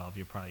probably 12,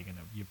 you're probably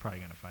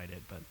gonna fight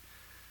it. But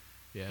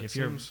yeah, if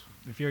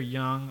you're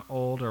young,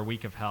 old, or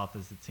weak of health,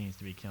 as it seems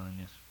to be killing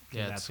you.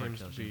 Yeah, it seems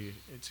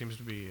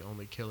to be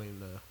only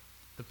killing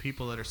the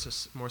people that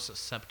are more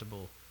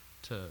susceptible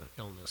to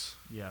illness.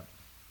 Yeah.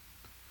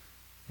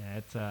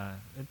 Yeah,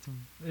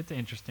 it's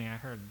interesting. I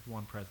heard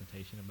one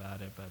presentation about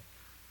it, but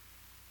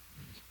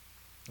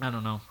I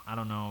don't know.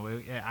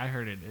 I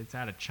heard it's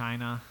out of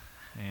China,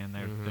 and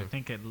they're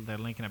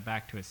linking it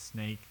back to a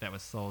snake that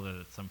was sold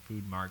at some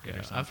food market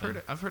or something.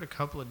 I've heard a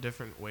couple of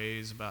different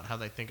ways about how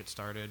they think it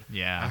started.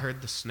 Yeah, I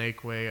heard the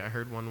snake way. I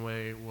heard one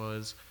way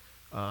was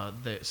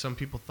that some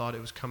people thought it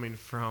was coming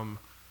from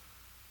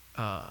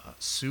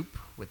soup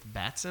with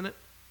bats in it.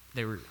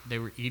 They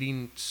were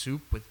eating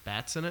soup with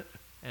bats in it.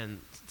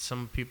 And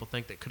some people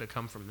think that could have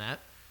come from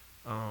that.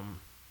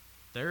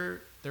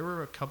 There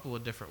were a couple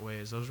of different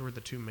ways. Those were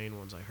the two main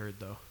ones I heard,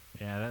 though.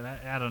 Yeah,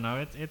 I don't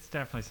know. It's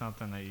definitely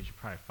something that you should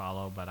probably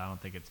follow, but I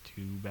don't think it's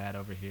too bad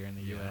over here in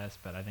the U.S.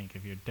 But I think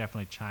if you're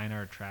definitely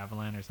China or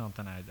traveling or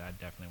something, I'd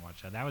definitely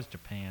watch that. That was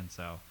Japan,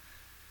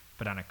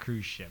 but on a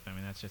cruise ship, I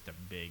mean, that's just a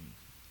big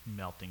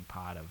melting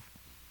pot of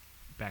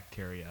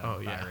bacteria,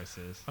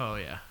 viruses. Oh,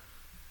 yeah.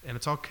 And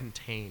it's all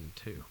contained,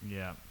 too.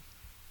 Yeah.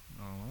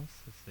 Oh,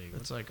 let's see.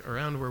 It's like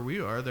around where we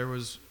are, there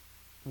was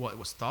what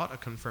was thought a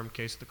confirmed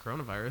case of the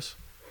coronavirus,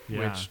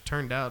 which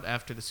turned out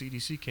after the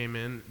CDC came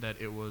in that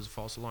it was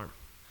false alarm.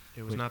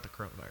 It was not the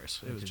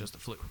coronavirus. It was just the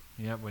flu.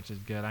 Yep, which is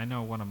good. I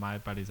know one of my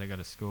buddies I go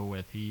to school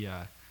with. He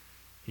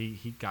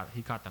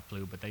caught the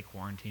flu, but they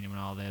quarantined him and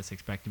all this,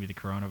 expecting to be the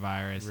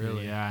coronavirus.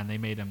 Really? And they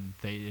made him.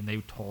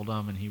 They told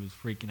him, and he was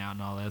freaking out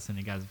and all this, and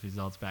he got his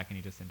results back, and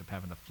he just ended up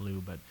having the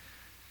flu. But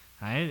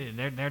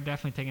they're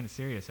definitely taking it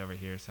serious over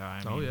here. So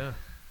I mean,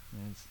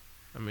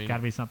 it's got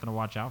to be something to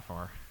watch out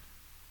for.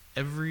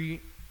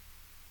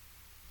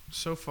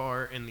 So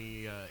far in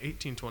the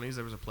 1820s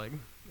there was a plague.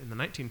 In the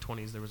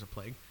 1920s there was a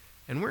plague,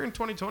 and we're in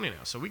 2020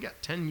 now. So we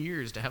got 10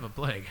 years to have a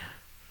plague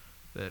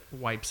that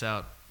wipes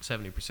out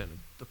 70% of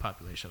the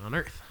population on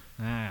Earth.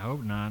 I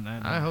hope not.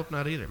 I hope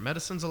not either.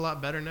 Medicine's a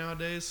lot better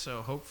nowadays,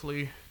 so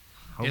hopefully,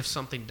 if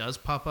something does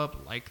pop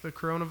up like the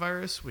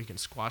coronavirus, we can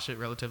squash it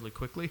relatively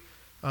quickly.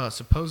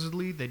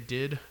 Supposedly they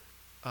did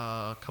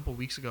a couple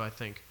weeks ago, I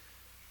think.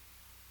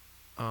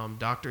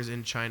 Doctors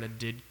in China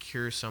did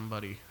cure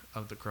somebody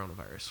of the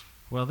coronavirus.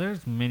 Well,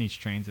 there's many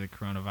strains of the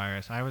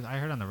coronavirus. I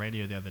heard on the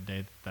radio the other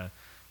day that the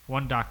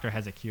one doctor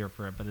has a cure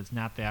for it, but it's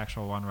not the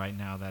actual one right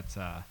now that's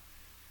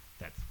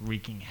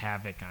wreaking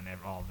havoc on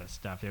all this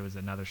stuff. It was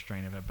another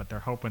strain of it, but they're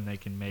hoping they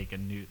can make a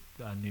new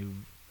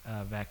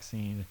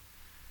vaccine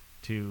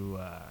to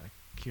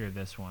cure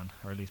this one,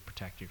 or at least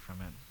protect you from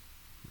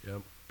it.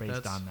 Yep.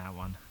 Based on that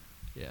one.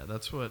 Yeah,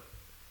 that's what.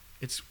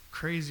 It's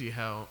crazy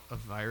how a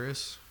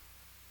virus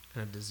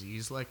and a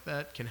disease like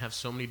that can have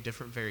so many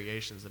different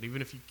variations that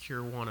even if you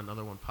cure one,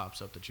 another one pops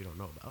up that you don't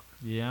know about.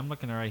 Yeah, I'm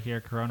looking right here.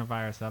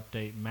 Coronavirus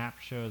update. Map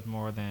shows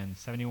more than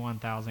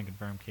 71,000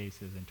 confirmed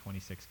cases in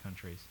 26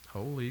 countries.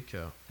 Holy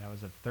cow. That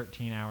was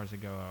 13 hours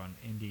ago on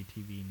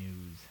NDTV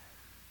News.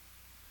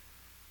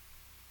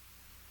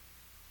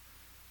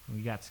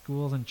 We got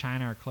schools in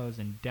China are closed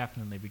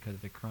indefinitely because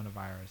of the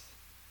coronavirus.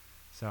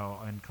 So,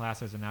 and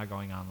classes are now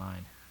going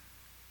online.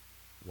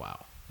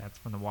 Wow. That's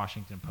from the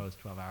Washington Post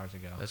 12 hours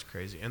ago. That's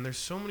crazy. And there's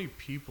so many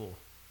people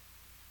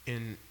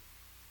in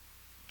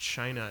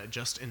China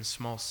just in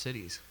small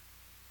cities.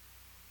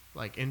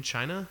 Like in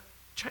China's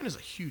a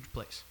huge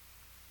place.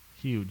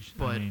 Huge.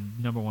 But I mean,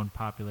 number one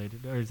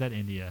populated. Or is that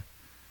India?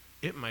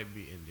 It might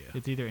be India.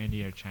 It's either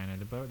India or China.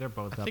 They're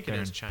both up there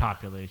in China.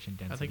 population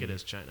density. I think it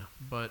is China.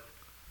 But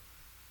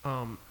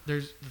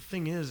the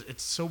thing is,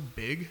 it's so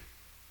big,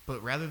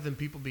 but rather than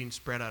people being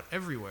spread out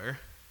everywhere,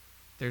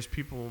 there's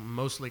people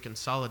mostly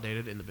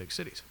consolidated in the big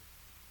cities.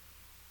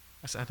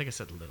 I think I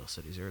said little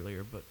cities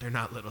earlier, but they're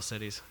not little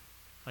cities.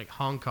 Like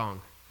Hong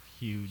Kong.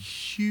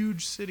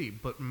 Huge city,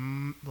 but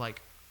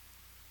like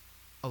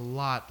a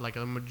lot, like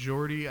a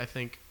majority, I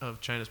think,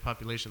 of China's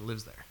population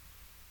lives there.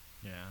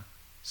 Yeah.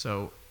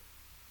 So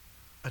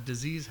a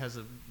disease has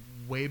a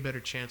way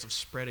better chance of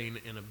spreading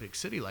in a big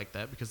city like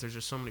that because there's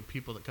just so many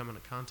people that come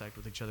into contact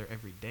with each other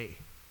every day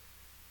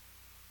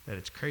that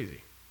it's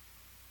crazy.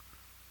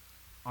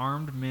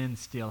 Armed men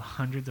steal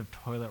hundreds of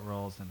toilet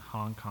rolls in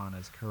Hong Kong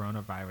as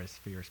coronavirus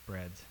fear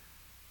spreads.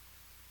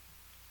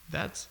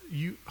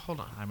 Hold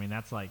on. I mean,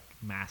 that's like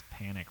mass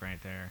panic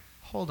right there.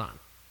 Hold on.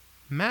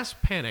 Mass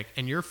panic,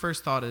 and your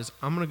first thought is,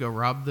 I'm going to go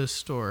rob this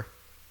store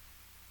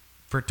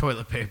for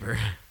toilet paper.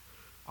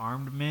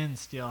 Armed men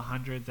steal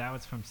hundreds. That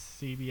was from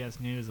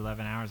CBS News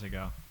 11 hours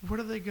ago. What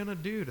are they going to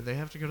do? Do they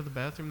have to go to the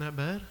bathroom that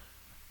bad?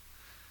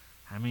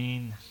 I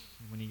mean,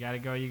 when you got to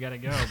go, you got to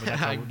go. But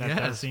that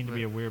does seem to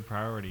be a weird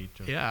priority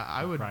to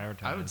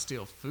prioritize. I would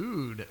steal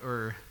food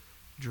or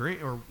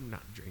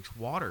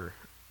water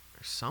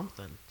or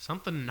something.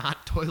 Something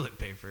not toilet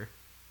paper.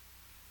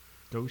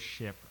 Ghost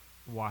ship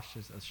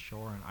washes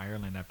ashore in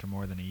Ireland after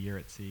more than a year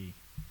at sea.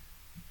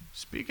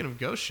 Speaking of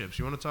ghost ships,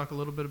 you want to talk a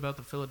little bit about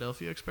the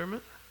Philadelphia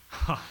experiment?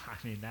 I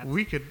mean,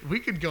 we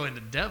could go into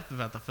depth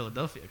about the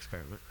Philadelphia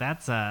experiment.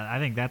 I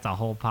think that's a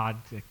whole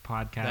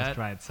podcast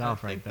by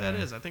itself, right there. That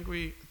is. I think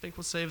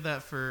we'll save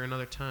that for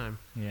another time.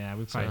 Yeah,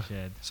 we probably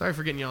should. Sorry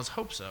for getting y'all's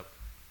hopes up.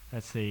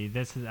 Let's see.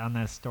 This is on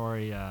this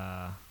story.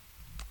 Let's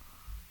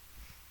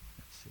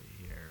see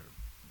here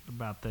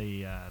about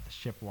the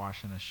ship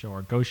washing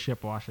ashore. Ghost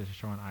ship washes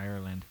ashore in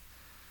Ireland.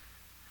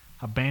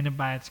 Abandoned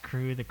by its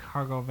crew, the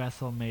cargo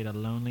vessel made a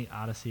lonely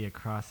odyssey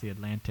across the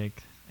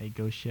Atlantic. A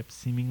ghost ship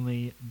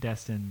seemingly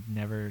destined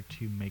never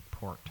to make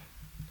port.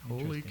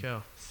 Holy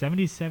cow.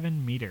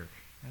 77 meter.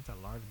 That's a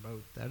large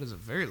boat. That is a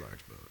very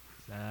large boat.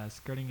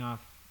 Skirting off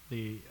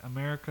the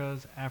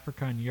Americas,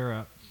 Africa, and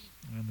Europe.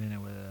 And then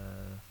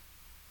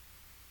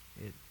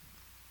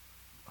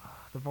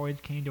the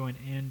voyage came to an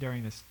end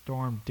during the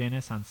storm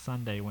Dennis on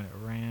Sunday when it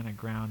ran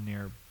aground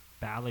near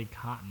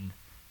Ballycotton,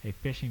 a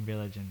fishing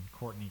village in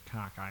Courtney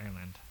Cock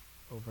Island,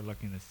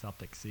 overlooking the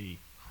Celtic Sea.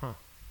 Huh.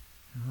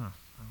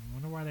 I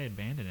wonder why they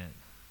abandoned it.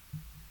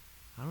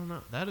 I don't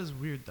know. That is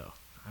weird, though.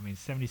 I mean,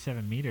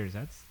 77 meters,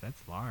 that's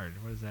large.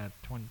 What is that,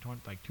 20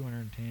 like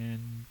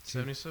 210?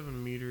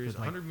 77 meters,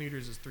 100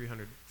 meters is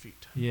 300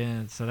 feet.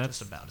 Yeah, so that's...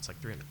 Just about. It's like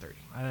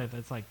 330.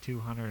 That's like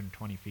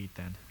 220 feet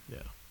then. Yeah.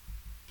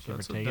 So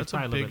that's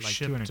a big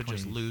ship to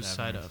just lose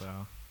sight of.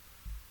 So.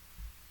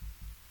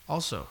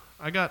 Also,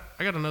 I got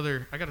a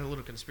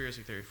little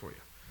conspiracy theory for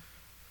you.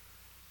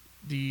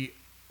 The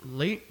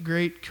late,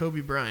 great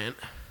Kobe Bryant...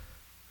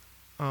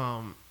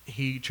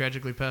 he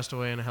tragically passed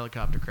away in a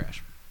helicopter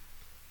crash.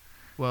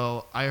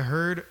 Well, I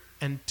heard,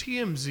 and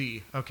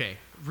TMZ, okay,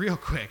 real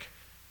quick.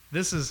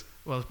 It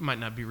might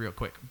not be real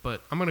quick,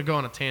 but I'm going to go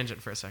on a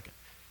tangent for a second.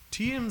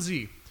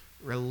 TMZ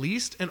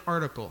released an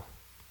article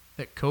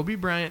that Kobe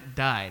Bryant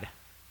died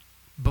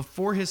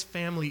before his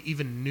family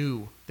even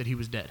knew that he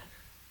was dead.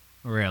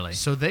 Really?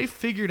 So they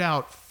figured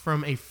out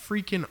from a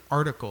freaking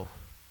article.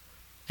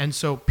 And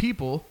so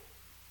people...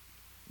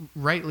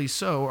 rightly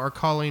so, are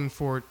calling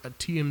for a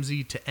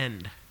TMZ to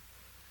end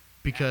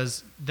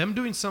because them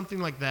doing something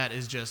like that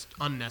is just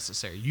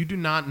unnecessary. You do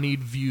not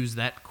need views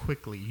that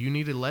quickly. You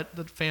need to let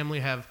the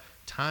family have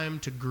time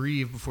to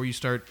grieve before you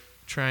start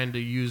trying to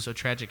use a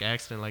tragic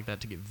accident like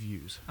that to get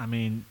views. I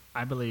mean,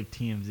 I believe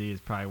TMZ is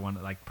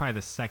probably probably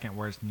the second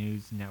worst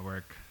news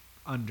network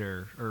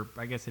under, or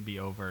I guess it'd be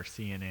over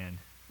CNN.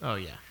 Oh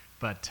yeah.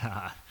 But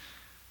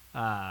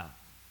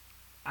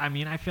I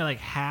mean, I feel like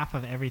half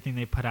of everything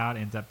they put out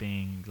ends up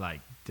being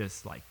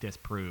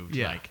disproved.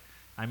 Yeah. Like,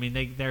 I mean,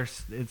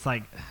 it's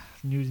like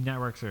news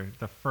networks are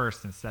the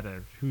first instead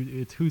of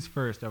who's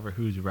first over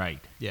who's right.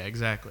 Yeah,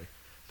 exactly.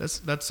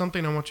 That's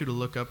something I want you to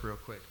look up real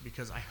quick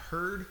because I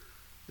heard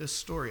this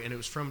story and it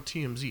was from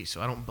TMZ,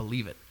 so I don't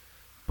believe it.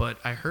 But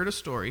I heard a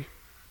story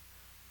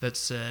that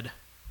said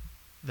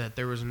that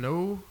there was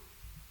no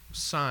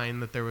sign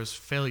that there was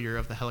failure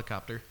of the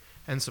helicopter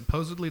and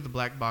supposedly the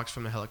black box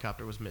from the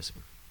helicopter was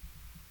missing.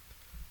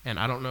 And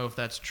I don't know if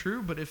that's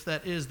true, but if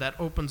that is, that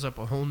opens up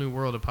a whole new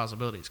world of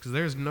possibilities, because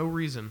there's no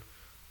reason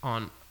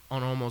on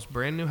almost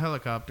brand new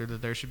helicopter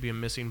that there should be a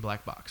missing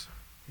black box.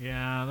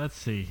 Yeah, let's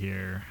see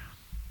here.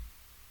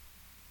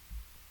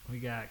 We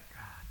got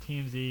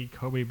TMZ,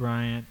 Kobe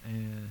Bryant,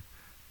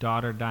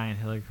 daughter dying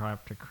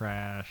helicopter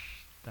crash.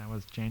 That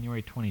was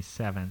January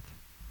 27th.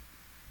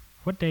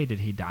 What day did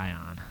he die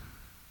on?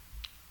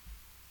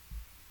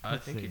 I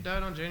think he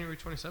died on January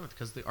 27th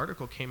because the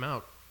article came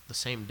out the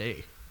same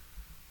day.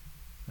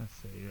 Let's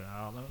see.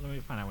 Let me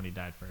find out when he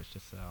died first,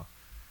 just so.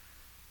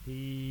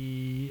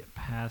 He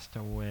passed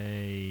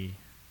away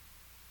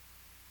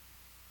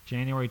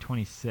January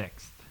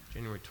 26th.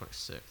 January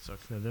 26th. Okay.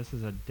 So this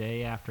is a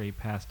day after he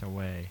passed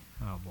away.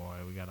 Oh, boy.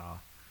 We got all...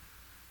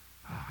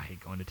 Oh, I hate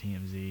going to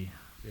TMZ.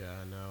 Yeah,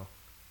 I know.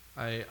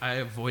 I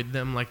avoid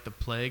them like the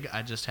plague.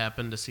 I just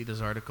happened to see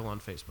this article on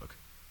Facebook.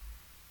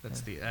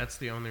 That's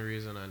the only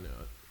reason I knew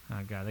it.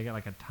 Oh, God. They got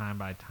like a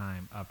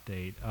time-by-time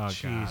update. Oh,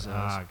 Jesus.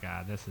 God. Oh,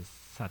 God. This is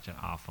such an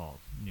awful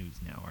news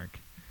network.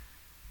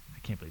 I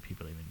can't believe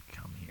people even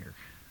come here.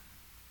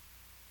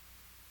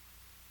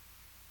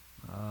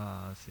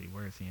 Let's see.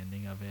 Where's the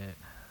ending of it?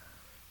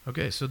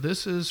 Okay, so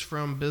this is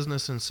from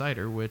Business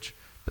Insider, which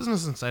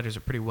Business Insider is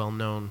a pretty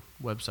well-known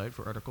website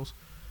for articles.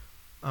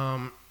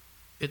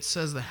 It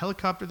says the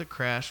helicopter that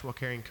crashed while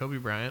carrying Kobe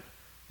Bryant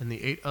and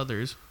the 8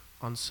 others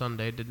on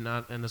Sunday did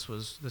not, and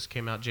this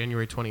came out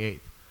January 28th.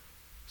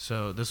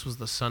 So this was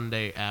the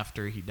Sunday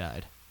after he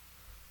died.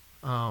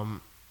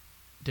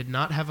 Did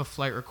not have a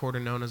flight recorder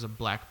known as a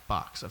black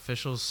box.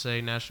 Officials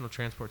say National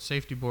Transport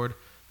Safety Board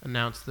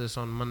announced this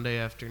on Monday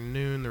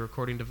afternoon. The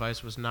recording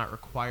device was not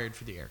required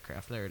for the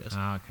aircraft. There it is.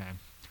 Okay.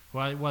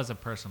 Well, it was a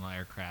personal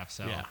aircraft,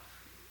 so yeah.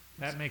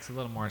 That makes a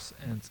little more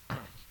sense.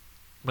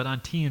 But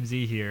on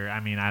TMZ here, I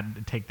mean,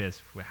 I'd take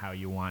this how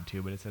you want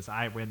to, but it says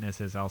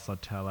eyewitnesses also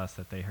tell us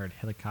that they heard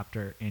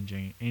helicopter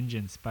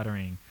engine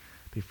sputtering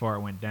before it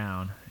went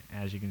down.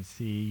 As you can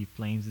see,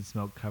 flames and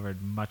smoke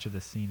covered much of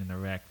the scene in the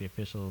wreck. The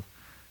official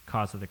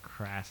cause of the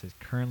crash is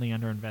currently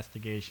under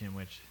investigation,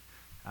 which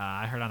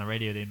I heard on the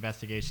radio the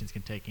investigations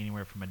can take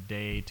anywhere from a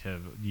day to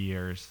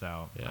years.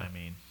 So, yeah. I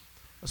mean...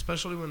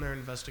 Especially when they're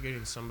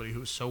investigating somebody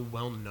who's so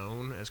well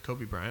known as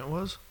Kobe Bryant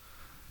was,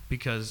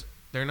 because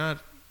they're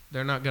not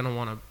going to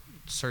want to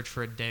search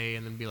for a day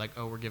and then be like,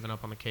 oh, we're giving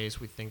up on the case.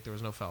 We think there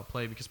was no foul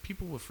play, because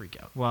people will freak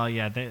out. Well,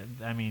 yeah, they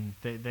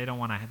don't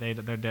want to.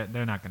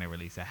 They're not going to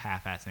release a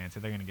half-assed answer.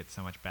 They're going to get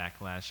so much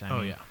backlash.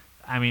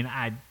 I mean,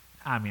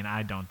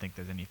 I don't think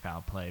there's any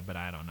foul play, but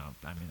I don't know.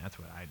 I mean, that's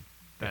what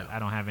I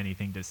don't have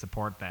anything to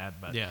support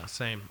that. But yeah,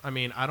 same. I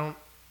mean,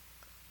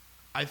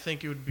 I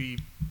think it would be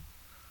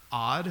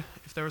odd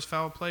if there was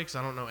foul play, because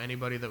I don't know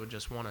anybody that would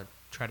just want to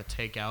try to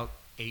take out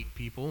 9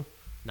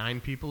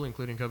 people,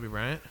 including Kobe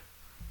Bryant.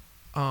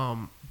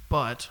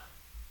 But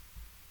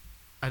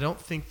I don't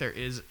think there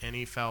is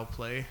any foul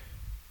play,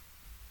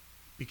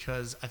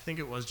 because I think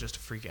it was just a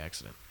freak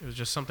accident. It was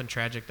just something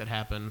tragic that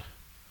happened.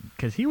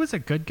 Because he was a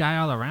good guy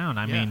all around.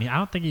 I mean, I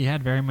don't think he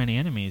had very many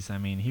enemies. I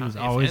mean, he was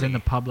always in the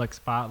public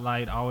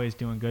spotlight, always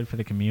doing good for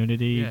the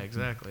community. Yeah,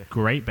 exactly.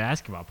 Great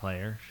basketball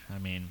player. I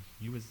mean,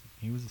 he was.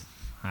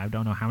 I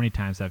don't know how many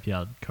times I've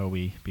yelled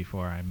Kobe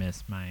before I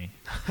missed my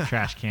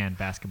trash can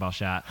basketball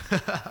shot.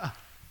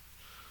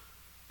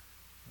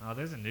 Oh,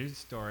 there's a news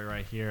story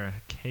right here.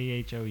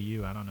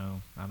 KHOU. I don't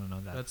know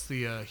that. That's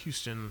the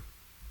Houston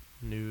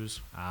News.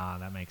 Ah,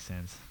 that makes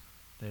sense.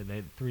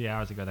 They 3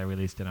 hours ago they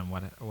released it on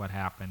what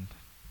happened.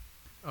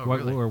 Oh,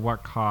 really? Or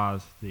what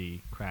caused the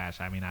crash.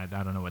 I mean, I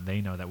don't know what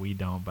they know that we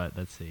don't, but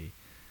let's see.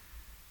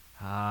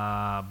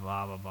 Blah,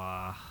 blah,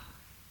 blah.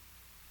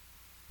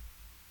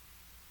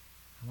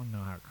 I want to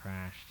know how it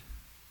crashed.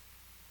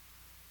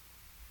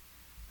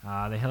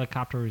 The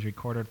helicopter was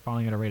recorded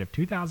falling at a rate of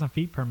 2,000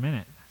 feet per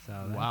minute. So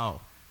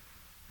wow.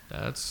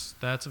 That's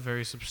a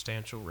very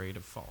substantial rate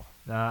of fall.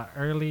 The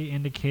early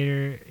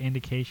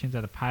indications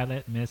of the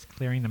pilot missed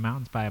clearing the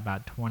mountains by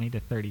about 20 to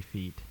 30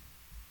 feet.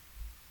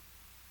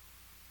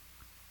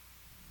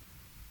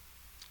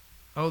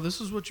 Oh,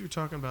 this is what you were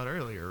talking about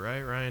earlier,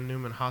 right? Ryan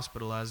Newman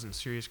hospitalized in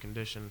serious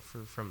condition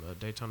from the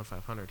Daytona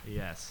 500.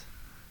 Yes.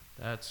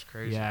 That's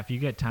crazy. Yeah, if you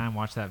get time,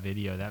 watch that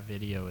video. That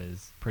video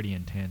is pretty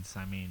intense.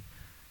 I mean,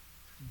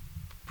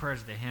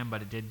 prayers to him,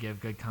 but it did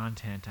give good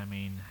content. I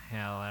mean,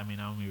 hell, I don't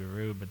want to be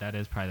rude, but that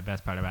is probably the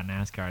best part about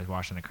NASCAR is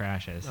watching the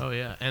crashes. Oh,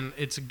 yeah, and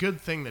it's a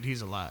good thing that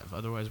he's alive.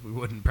 Otherwise, we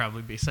wouldn't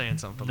probably be saying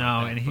something like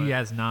that. No, and he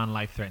has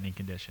non-life-threatening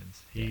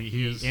conditions.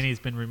 He's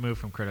been removed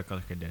from critical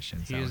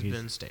conditions. He has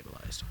been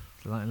stabilized.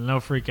 No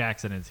freak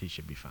accidents. He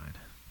should be fine.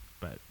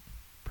 But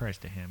prayers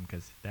to him,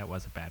 because that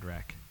was a bad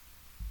wreck.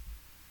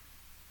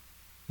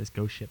 This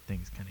ghost ship thing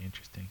is kind of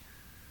interesting.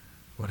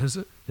 What is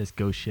it? This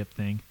ghost ship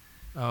thing.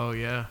 Oh,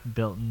 yeah.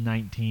 Built in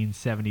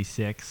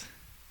 1976.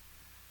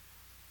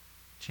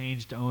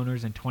 Changed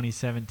owners in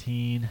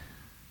 2017.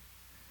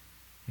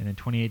 And in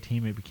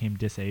 2018, it became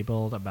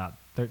disabled about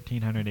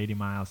 1,380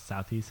 miles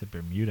southeast of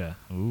Bermuda.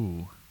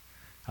 Ooh.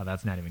 Oh,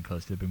 that's not even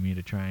close to the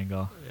Bermuda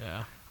Triangle.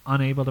 Yeah.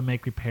 Unable to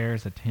make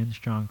repairs, a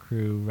 10-strong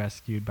crew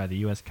rescued by the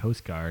U.S.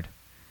 Coast Guard,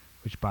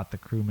 which brought the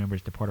crew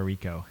members to Puerto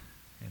Rico.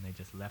 And they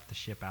just left the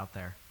ship out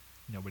there.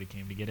 Nobody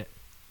came to get it.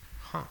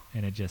 Huh.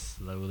 And it just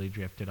slowly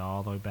drifted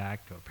all the way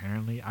back to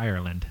apparently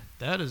Ireland.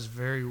 That is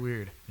very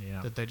weird.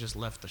 Yeah. That they just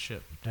left the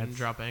ship. Didn't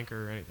drop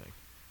anchor or anything.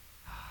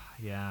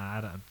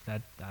 Yeah,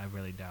 I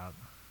really doubt.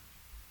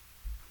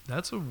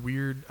 That's a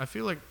weird... I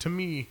feel like, to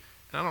me,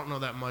 and I don't know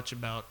that much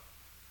about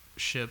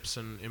ships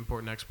and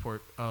import and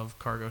export of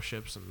cargo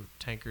ships and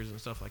tankers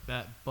and stuff like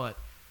that, but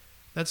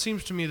that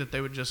seems to me that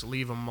they would just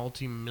leave a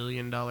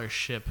multi-million-dollar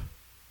ship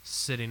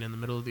sitting in the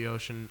middle of the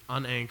ocean,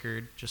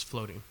 unanchored, just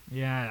floating.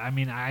 Yeah, I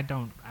mean, I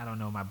don't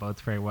know my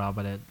boats very well,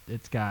 but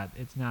it's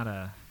not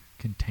a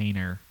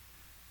container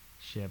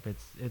ship.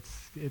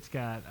 It's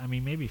got, I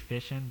mean, maybe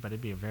fishing, but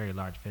it'd be a very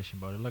large fishing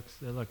boat. It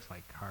looks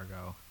like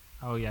cargo.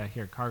 Oh yeah,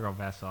 here, cargo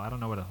vessel. I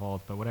don't know what it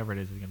holds, but whatever it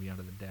is gonna be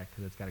under the deck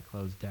because it's got a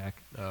closed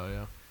deck. Oh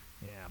yeah.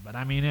 Yeah, but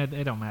I mean,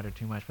 it don't matter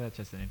too much. But that's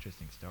just an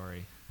interesting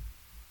story.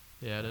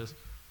 Yeah, it is.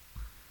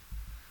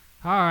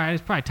 All right,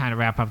 it's probably time to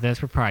wrap up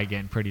this. We're probably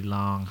getting pretty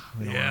long.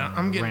 Yeah,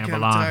 I'm getting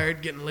kind of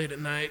tired, getting late at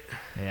night.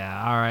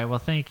 Yeah, all right. Well,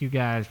 thank you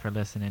guys for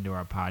listening to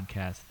our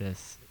podcast.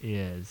 This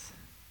is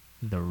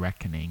The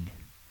Reckoning.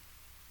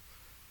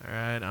 All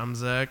right, I'm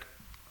Zach.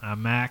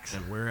 I'm Max.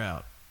 And we're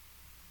out.